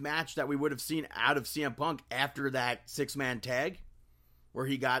next match that we would have seen out of CM Punk after that 6-man tag where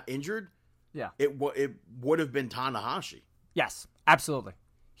he got injured, it would have been Tanahashi. Yes, absolutely.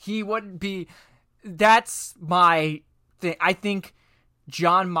 He wouldn't be... That's my thing. I think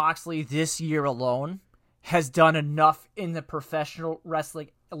Jon Moxley this year alone has done enough in the professional wrestling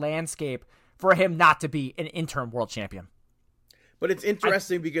landscape for him not to be an interim world champion. But it's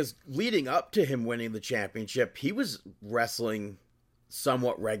interesting because leading up to him winning the championship, he was wrestling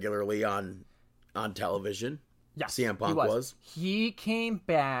somewhat regularly on television. Yes, CM Punk was. He came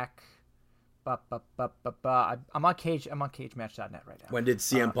back. I'm on CageMatch.net right now. When did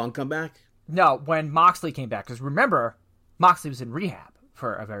CM Punk come back? No, when Moxley came back. Because remember, Moxley was in rehab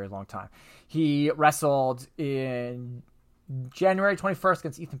for a very long time. He wrestled in January 21st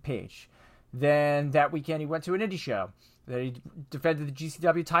against Ethan Page. Then that weekend he went to an indie show. Then he defended the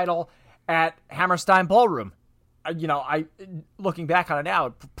GCW title at Hammerstein Ballroom. Looking back on it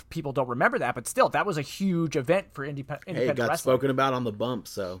now, people don't remember that, but still, that was a huge event for independent wrestling. It got spoken about on the bump,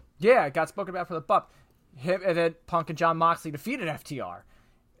 so. Yeah, it got spoken about for the bump. Him and then Punk and Jon Moxley defeated FTR.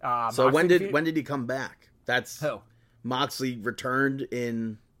 So when did he come back? That's Who? Moxley returned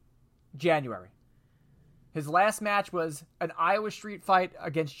in January. His last match was an Iowa Street fight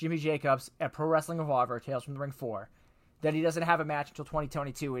against Jimmy Jacobs at Pro Wrestling Evolver, Tales from the Ring 4. Then he doesn't have a match until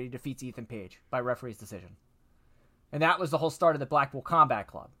 2022 when he defeats Ethan Page by referee's decision. And that was the whole start of the Blackpool Combat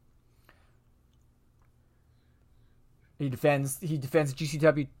Club. He defends the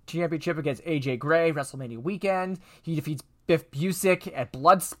GCW Championship against AJ Gray, WrestleMania weekend. He defeats Biff Busick at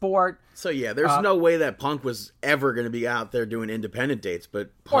Bloodsport. So yeah, there's no way that Punk was ever going to be out there doing independent dates,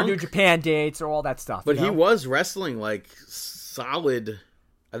 but Or New Japan dates or all that stuff. But he was wrestling like solid,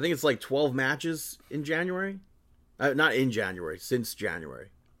 I think it's like 12 matches in January. Not in January, since January.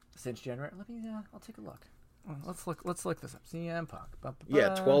 Since January? Let me, I'll take a look. Let's look this up. CM Punk.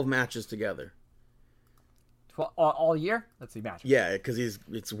 Yeah, 12 matches together. All year? Let's see, matches. Yeah, because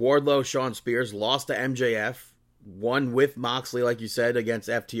it's Wardlow, Shawn Spears, lost to MJF, won with Moxley, like you said, against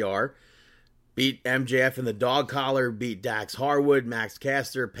FTR, beat MJF in the dog collar, beat Dax Harwood, Max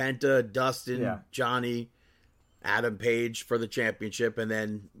Caster, Penta, Dustin, Johnny, Adam Page for the championship, and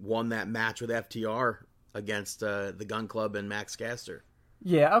then won that match with FTR against the Gun Club and Max Caster.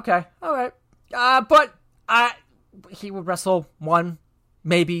 Yeah, okay. All right. But he would wrestle 1,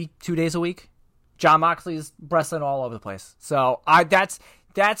 maybe 2 days a week. Jon Moxley's wrestling all over the place. So that's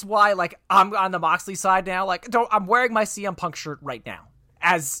why, like, I'm on the Moxley side now. Like, I'm wearing my CM Punk shirt right now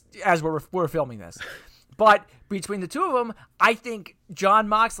as we're filming this. But between the two of them, I think Jon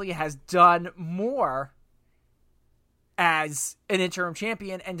Moxley has done more as an interim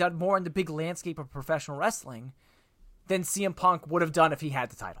champion and done more in the big landscape of professional wrestling than CM Punk would have done if he had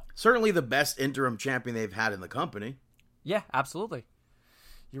the title. Certainly the best interim champion they've had in the company. Yeah, absolutely.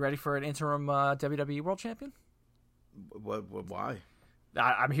 You ready for an interim WWE World Champion? Why?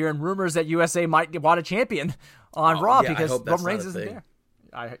 I'm hearing rumors that USA might want a champion on Raw because Roman Reigns isn't there.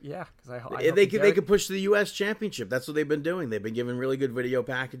 They could push the U.S. Championship. That's what they've been doing. They've been giving really good video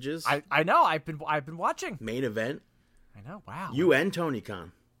packages. I know. I've been watching. Main event. I know. Wow. You and Tony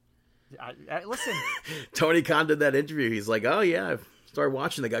Khan. Listen. Tony Khan did that interview. He's like, oh yeah, I've started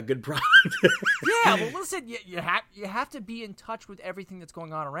watching. They got good product. Yeah. Well, listen. You have to be in touch with everything that's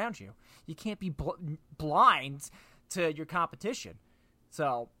going on around you. You can't be blind to your competition.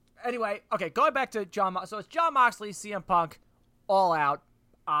 So anyway, okay. Going back to Jon. So it's Jon Moxley, CM Punk, All Out.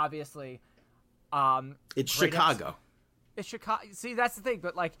 Obviously, it's Chicago. It's Chicago. See, that's the thing.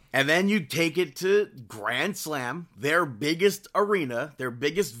 But like, and then you take it to Grand Slam, their biggest arena, their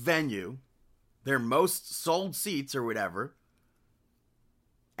biggest venue, their most sold seats or whatever,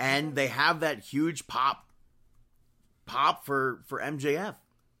 and they have that huge pop for MJF.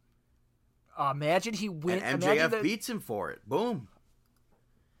 Imagine he wins. And MJF beats him for it. Boom.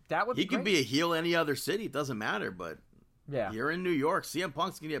 That would. He could be a heel any other city. It doesn't matter. But yeah, you're in New York. CM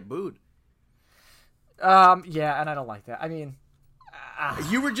Punk's gonna get booed. Yeah, and I don't like that. I mean,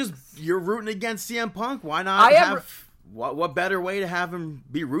 you're rooting against CM Punk. Why not what better way to have him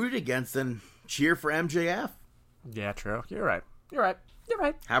be rooted against than cheer for MJF? Yeah, true. You're right.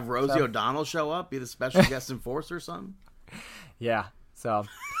 Have Rosie O'Donnell show up, be the special guest enforcer or something. Yeah. So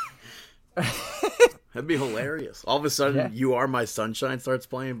that'd be hilarious. All of a sudden, You Are My Sunshine starts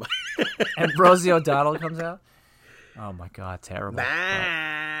playing, and Rosie O'Donnell comes out. Oh my God, terrible.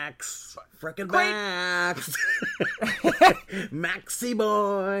 Max. Frickin' Max. Maxi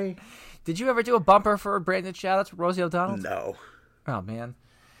boy. Did you ever do a bumper for Brandon shoutouts with Rosie O'Donnell? No. Oh, man.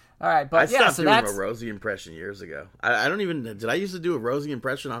 All right, but I stopped doing a Rosie impression years ago. I don't even... Did I used to do a Rosie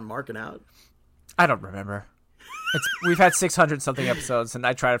impression on Markin Out? I don't remember. We've had 600-something episodes, and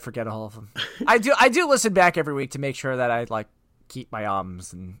I try to forget all of them. I do listen back every week to make sure that I, like, keep my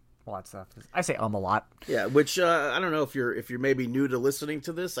ums and all that stuff. I say a lot. Yeah, which I don't know if you're maybe new to listening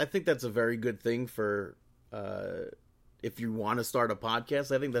to this. I think that's a very good thing for if you want to start a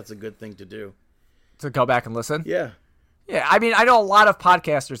podcast. I think that's a good thing to do. To go back and listen? Yeah. Yeah, I mean, I know a lot of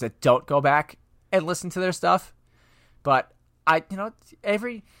podcasters that don't go back and listen to their stuff, but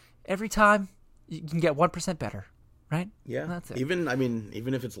every time you can get 1% better, right? Yeah. And that's it.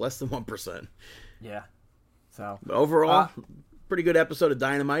 Even if it's less than 1%. Yeah. So but overall, pretty good episode of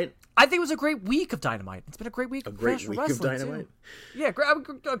Dynamite. I think it was a great week of Dynamite. It's been a great week. A great week of Dynamite. Too. Yeah,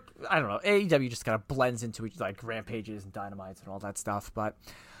 I don't know. AEW just kind of blends into each, like, Rampages and Dynamites and all that stuff, but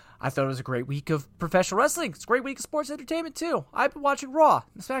I thought it was a great week of professional wrestling. It's a great week of sports entertainment too. I've been watching Raw.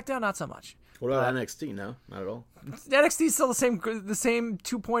 SmackDown, not so much. What about NXT? No, not at all. NXT is still the same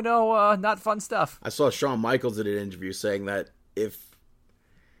 2.0 not fun stuff. I saw Shawn Michaels in an interview saying that if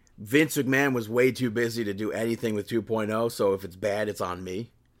Vince McMahon was way too busy to do anything with 2.0, so if it's bad, it's on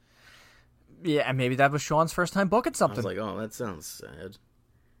me. Yeah, and maybe that was Shawn's first time booking something. I was like, oh, that sounds sad.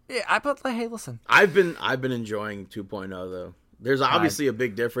 Yeah, but hey, listen. I've been enjoying 2.0 though. There's obviously a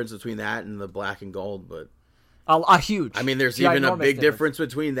big difference between that and the black and gold, but a huge. I mean, there's even a big difference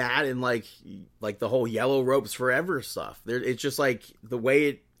between that and like the whole Yellow Ropes Forever stuff. It's just like the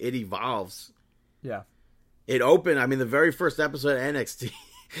way it evolves. Yeah. It opened. I mean, the very first episode of NXT,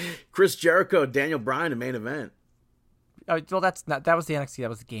 Chris Jericho, Daniel Bryan, the main event. Well, that was the NXT. That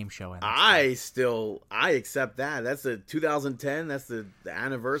was the game show. NXT. I accept that. That's the 2010. That's the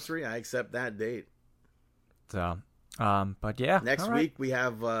anniversary. I accept that date. So, but yeah. Next week we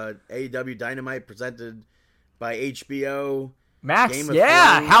have AEW Dynamite presented by HBO Max. Game of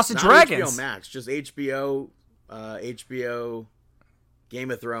Thrones. House of Dragons. HBO Max, just HBO. HBO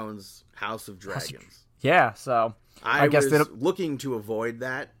Game of Thrones, House of Dragons. Yeah. So I guess was looking to avoid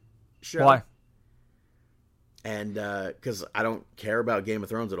that show. Why? And because I don't care about Game of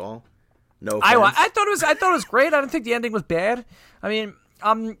Thrones at all. No offense. I thought it was great. I don't think the ending was bad. I mean,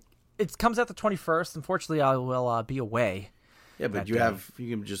 it comes out the 21st. Unfortunately, I will be away. Yeah, but you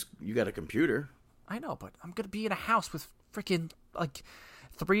got a computer. I know, but I'm gonna be in a house with freaking like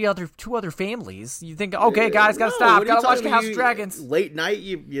two other families. You think, okay, guys, gotta stop, gotta watch the House of Dragons. Late night,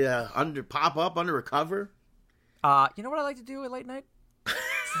 you pop up under a cover. You know what I like to do at late night?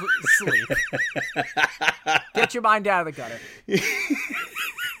 Sleep. Get your mind out of the gutter.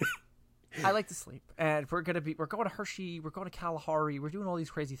 I like to sleep, and we're going to Hershey, we're going to Kalahari, we're doing all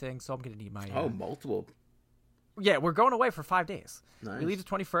these crazy things, so I'm going to need my multiple. Yeah, we're going away for 5 days. Nice. We leave the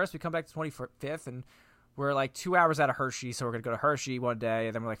 21st, we come back the 25th, and we're like 2 hours out of Hershey, so we're going to go to Hershey one day,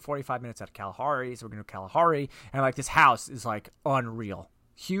 and then we're like 45 minutes out of Kalahari, so we're going to Kalahari, and like this house is like unreal.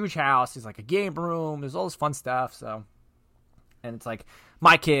 Huge house, there's like a game room, there's all this fun stuff, so, and it's like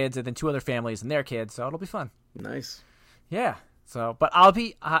my kids and then 2 other families and their kids, so it'll be fun. Nice. Yeah. So, but I'll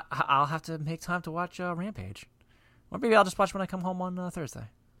have to make time to watch Rampage, or maybe I'll just watch when I come home on Thursday.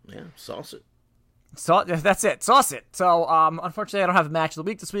 Yeah, sauce it. So that's it, sauce it. So, unfortunately, I don't have a match of the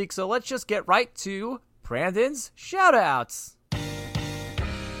week this week, so let's just get right to Brandon's shoutouts.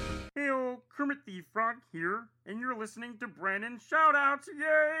 Hey, Kermit the Frog here, and you're listening to Brandon's shoutouts.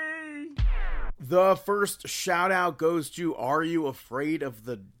 Yay! The first shout out goes to Are You Afraid of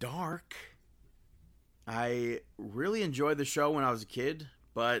the Dark? I really enjoyed the show when I was a kid,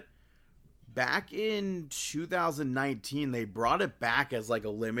 but back in 2019, they brought it back as like a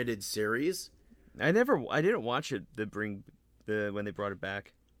limited series. I didn't watch it when they brought it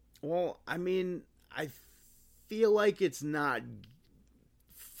back. Well, I mean, I feel like it's not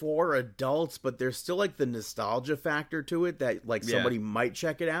for adults, but there's still like the nostalgia factor to it that like somebody might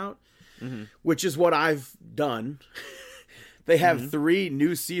check it out, which is what I've done. They have 3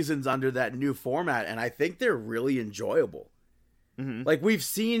 new seasons under that new format, and I think they're really enjoyable. Like, we've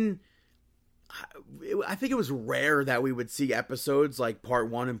seen... I think it was rare that we would see episodes like part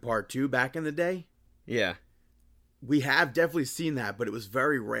 1 and part 2 back in the day. Yeah. We have definitely seen that, but it was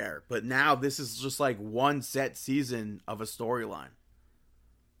very rare. But now this is just like one set season of a storyline.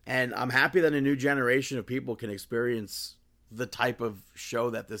 And I'm happy that a new generation of people can experience the type of show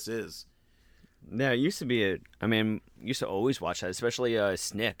that this is. Yeah, it used to be used to always watch that, especially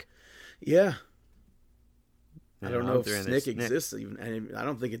Snick. Yeah. I don't know if Snick exists even, and I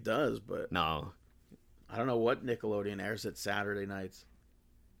don't think it does, but no. I don't know what Nickelodeon airs at Saturday nights.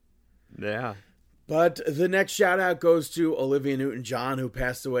 Yeah. But the next shout out goes to Olivia Newton-John, who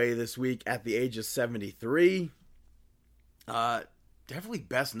passed away this week at the age of 73. Definitely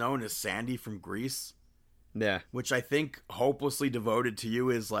best known as Sandy from Grease. Yeah. Which I think Hopelessly Devoted to You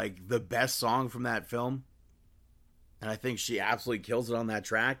is like the best song from that film. And I think she absolutely kills it on that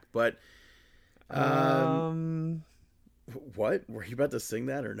track. But what? Were you about to sing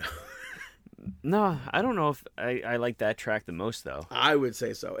that or no? No, I don't know if I like that track the most though. I would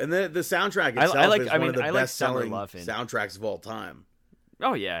say so. And the soundtrack itself is one of the best-selling soundtracks of all time.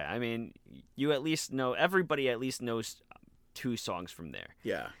 Oh yeah, I mean, everybody at least knows 2 songs from there.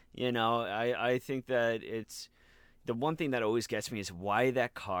 Yeah. You know, I think that it's the one thing that always gets me is why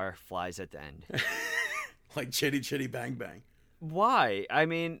that car flies at the end. Like Chitty Chitty Bang Bang. Why? I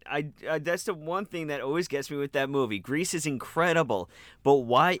mean, I that's the one thing that always gets me with that movie. Grease is incredible, but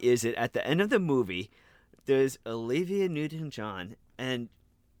why is it at the end of the movie, there's Olivia Newton-John and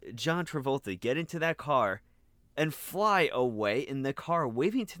John Travolta get into that car and fly away in the car,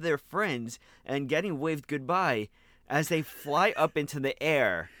 waving to their friends and getting waved goodbye as they fly up into the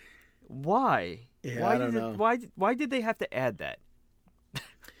air. Why? Yeah, I don't know. Why did they have to add that?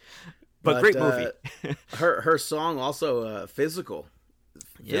 But great movie. her song also Physical.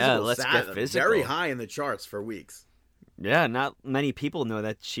 Yeah, let's get physical. Very high in the charts for weeks. Yeah, not many people know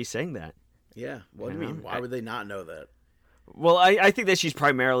that she sang that. Yeah, what do you mean? Why would they not know that? Well, I think that she's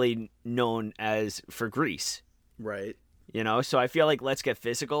primarily known as for Grease. Right. You know, so I feel like Let's Get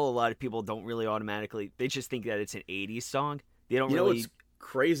Physical, a lot of people don't really automatically, they just think that it's an 80s song. They don't really... what's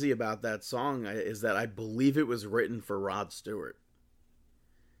crazy about that song is that I believe it was written for Rod Stewart.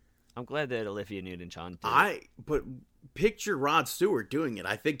 I'm glad that Olivia Newton-John did. But picture Rod Stewart doing it.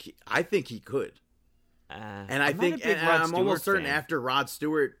 I think he could. And I'm almost certain after Rod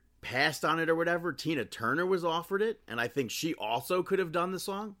Stewart passed on it or whatever, Tina Turner was offered it, and I think she also could have done the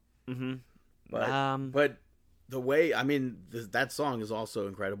song. Mm-hmm. But the way, I mean, that song is also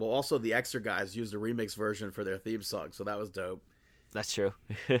incredible. Also, the Extra guys used a remix version for their theme song, so that was dope. That's true.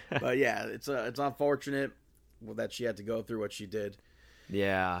 But yeah, it's unfortunate that she had to go through what she did.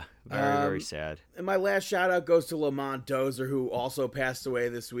 Yeah, very sad. And my last shout out goes to Lamont Dozier, who also passed away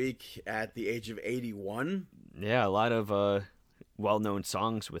this week at the age of 81. Yeah, a lot of well-known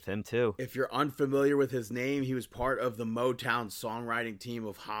songs with him too. If you're unfamiliar with his name, he was part of the Motown songwriting team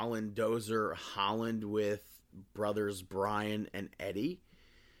of Holland Dozier, Holland with brothers Brian and Eddie.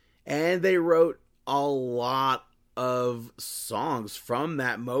 And they wrote a lot of songs from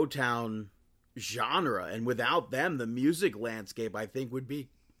that Motown genre, and without them, the music landscape, I think, would be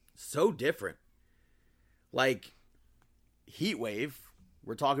so different. Like Heatwave,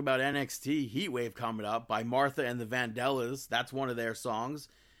 we're talking about NXT Heatwave coming up by Martha and the Vandellas. That's one of their songs.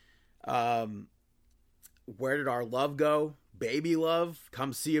 Where Did Our Love Go? Baby Love,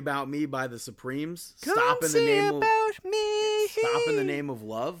 Come See About Me by the Supremes. Stop in the Name of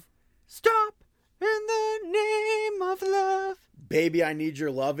Love. Stop in the name of love. Baby, I Need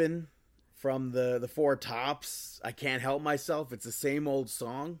Your Lovin'. From the Four Tops, I Can't Help Myself. It's the same old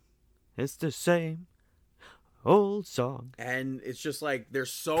song. It's the same old song. And it's just like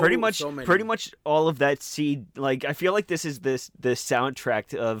there's pretty much all of that seed. Like, I feel like this is the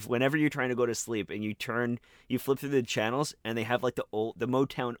soundtrack of whenever you're trying to go to sleep and you flip through the channels and they have like the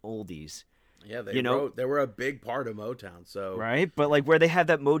Motown oldies. Yeah, they were a big part of Motown, so right. But like where they have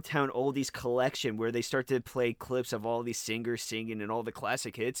that Motown oldies collection where they start to play clips of all these singers singing and all the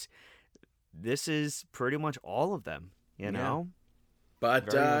classic hits. This is pretty much all of them, you know? But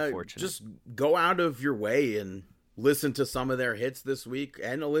just go out of your way and listen to some of their hits this week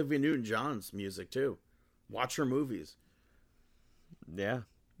and Olivia Newton-John's music, too. Watch her movies. Yeah,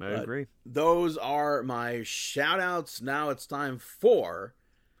 I agree. Those are my shout-outs. Now it's time for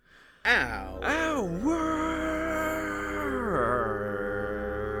Our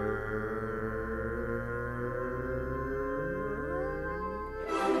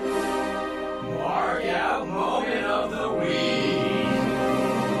Moment of the Week.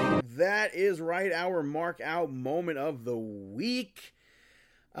 That is right, our Mark Out Moment of the Week.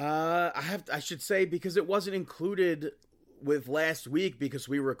 I should say, because it wasn't included with last week because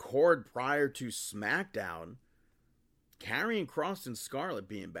we record prior to SmackDown, Karrion Kross and Scarlett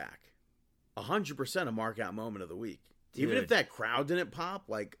being back. 100% a Mark Out Moment of the Week. Dude. Even if that crowd didn't pop,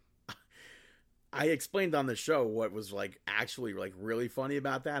 like, I explained on the show what was like actually like really funny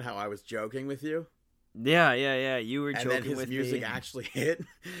about that, how I was joking with you. Yeah. You were joking with me. And then his music actually hit.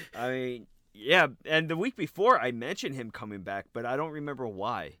 I mean, yeah. And the week before, I mentioned him coming back, but I don't remember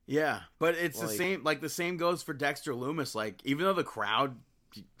why. Yeah, but it's the same. Like the same goes for Dexter Lumis. Like even though the crowd,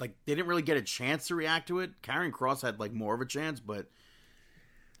 like they didn't really get a chance to react to it, Karrion Kross had like more of a chance. But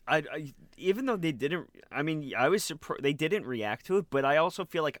I even though they didn't. I mean, I was surprised they didn't react to it, but I also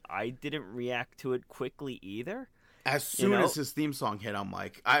feel like I didn't react to it quickly either. As soon as his theme song hit, I'm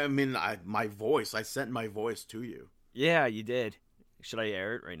like, I sent my voice to you. Yeah, you did. Should I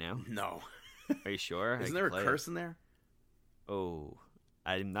air it right now? No. Are you sure? Isn't there a curse in there? Oh,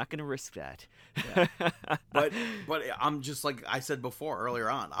 I'm not going to risk that. Yeah. But I'm just like I said before earlier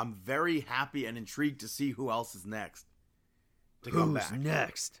on, I'm very happy and intrigued to see who else is next to come back. Who's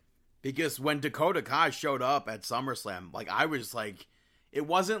next? Because when Dakota Kai showed up at SummerSlam, like I was like, it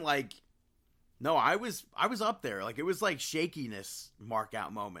wasn't like, no, I was up there. Like it was like shakiness Mark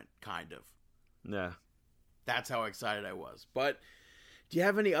Out moment, kind of. Yeah. That's how excited I was. But do you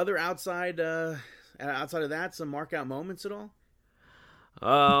have any other outside of that, some Mark Out moments at all?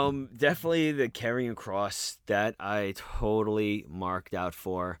 Definitely the Karrion Kross that I totally marked out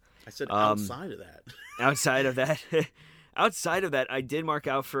for. I said outside of that. Outside of that. Outside of that, I did mark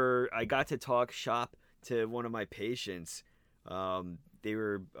out for, I got to talk shop to one of my patients. They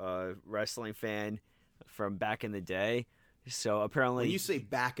were a wrestling fan from back in the day. So apparently... When you say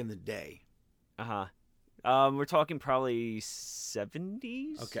back in the day... we're talking probably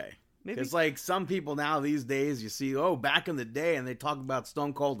 70s? Okay. Maybe? Because like some people now these days, you see, back in the day, and they talk about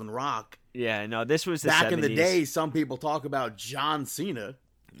Stone Cold and Rock. Yeah, no, this was the back 70s. in the day, some people talk about John Cena.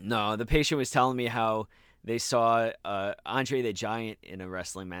 No, the patient was telling me how they saw Andre the Giant in a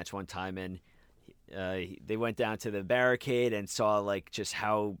wrestling match one time, and they went down to the barricade and saw like just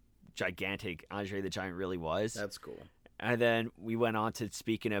how gigantic Andre the Giant really was. That's cool. And then we went on to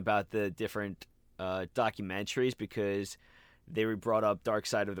speaking about the different documentaries because they were brought up Dark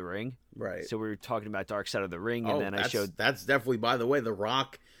Side of the Ring. Right. So we were talking about Dark Side of the Ring, and then I showed... That's definitely, by the way, The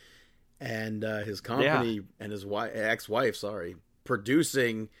Rock and his company and his ex-wife,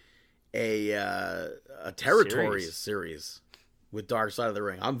 producing a territory series with Dark Side of the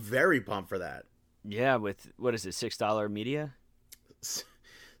Ring. I'm very pumped for that. Yeah, with, what is it, $6 media?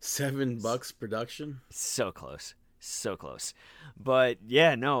 $7 production. So close. So close. But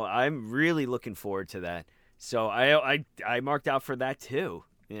yeah, no, I'm really looking forward to that. So I marked out for that too,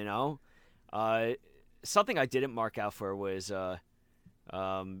 you know. Something I didn't mark out for was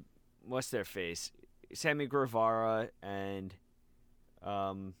what's their face? Sammy Guevara and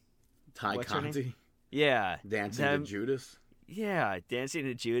Ty Conti. Yeah. Dancing to Judas. Yeah, Dancing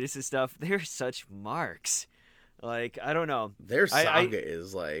to Judas and stuff. They're such marks. Like, I don't know. Their saga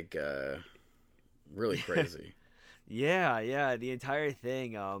is like really crazy. Yeah, the entire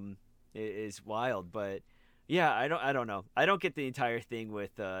thing is wild, but yeah, I don't know. I don't get the entire thing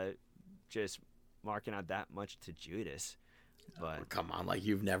with just marking out that much to Judas. But oh, come on, like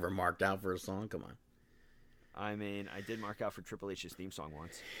you've never marked out for a song? Come on. I mean, I did mark out for Triple H's theme song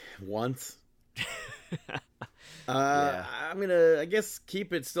once. Once? Yeah. I'm gonna, I guess,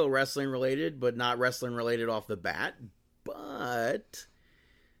 keep it still wrestling related, but not wrestling related off the bat. But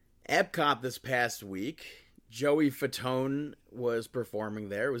Epcot this past week, Joey Fatone was performing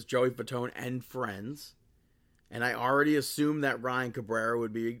there. It was Joey Fatone and friends. And I already assumed that Ryan Cabrera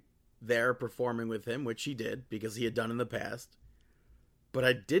would be there performing with him, which he did, because he had done in the past. But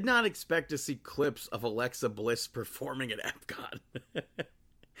I did not expect to see clips of Alexa Bliss performing at Epcot.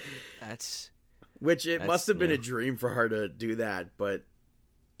 Which it must have been a dream for her to do that, but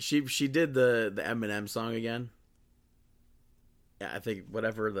she did the Eminem song again. Yeah, I think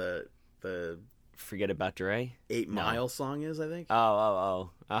whatever the Forget About Dre? 8 Mile song is, I think. Oh.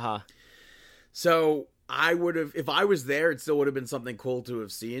 Uh-huh. So I would have, if I was there, it still would have been something cool to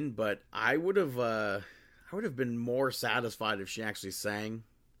have seen, but I would have been more satisfied if she actually sang.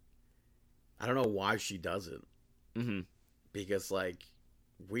 I don't know why she does it. Mm-hmm. Because, like,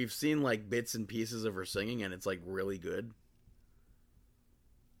 we've seen, like, bits and pieces of her singing, and it's, like, really good.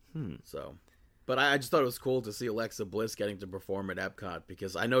 So, but I just thought it was cool to see Alexa Bliss getting to perform at Epcot,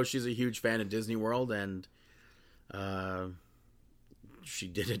 because I know she's a huge fan of Disney World, and she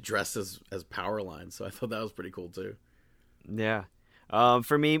did it dressed as Powerline, so I thought that was pretty cool, too. Yeah.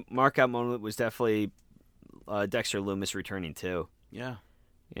 For me, markout moment was definitely Dexter Lumis returning, too. Yeah.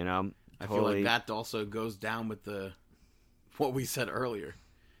 You know? I feel like that also goes down with what we said earlier.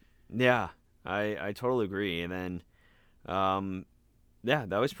 Yeah, I totally agree. And then, yeah,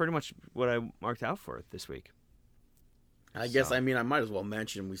 that was pretty much what I marked out for this week. I guess, I mean, I might as well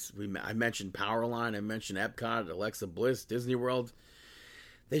mention, I mentioned Powerline, I mentioned Epcot, Alexa Bliss, Disney World.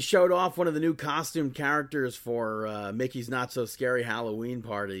 They showed off one of the new costume characters for Mickey's Not So Scary Halloween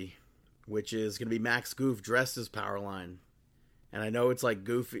Party, which is going to be Max Goof dressed as Powerline. And I know it's like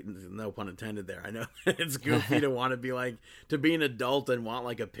goofy, no pun intended there. I know it's goofy to want to be like, to be an adult and want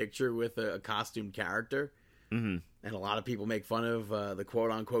like a picture with a costume character. Mm-hmm. And a lot of people make fun of the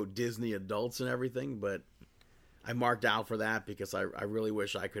quote unquote Disney adults and everything. But I marked out for that because I really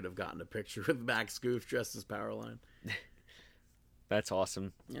wish I could have gotten a picture with Max Goof dressed as Powerline. That's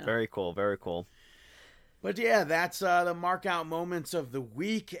awesome. Yeah. Very cool. Very cool. But yeah, that's the mark out moments of the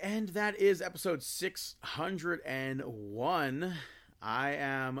week, and that is episode 601. I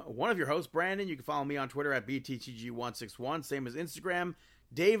am one of your hosts, Brandon. You can follow me on Twitter at BTTG161, same as Instagram.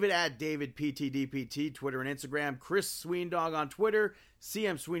 David at DavidPTDPT, Twitter and Instagram. Chris Sweendog on Twitter.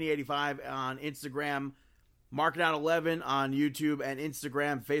 CM Sweeney85 on Instagram. Markin Out 11 on YouTube and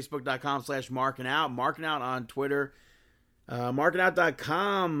Instagram. Facebook.com/MarkinOut. Markin Out on Twitter.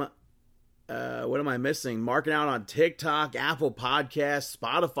 MarkinOut.com. What am I missing? Marking Out on TikTok, Apple Podcasts,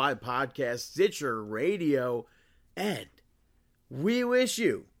 Spotify Podcasts, Stitcher Radio, and we wish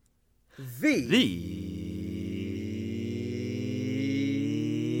you the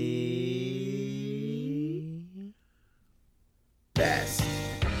best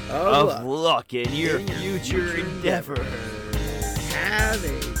of luck in your future endeavors. Have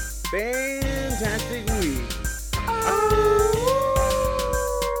a fantastic week.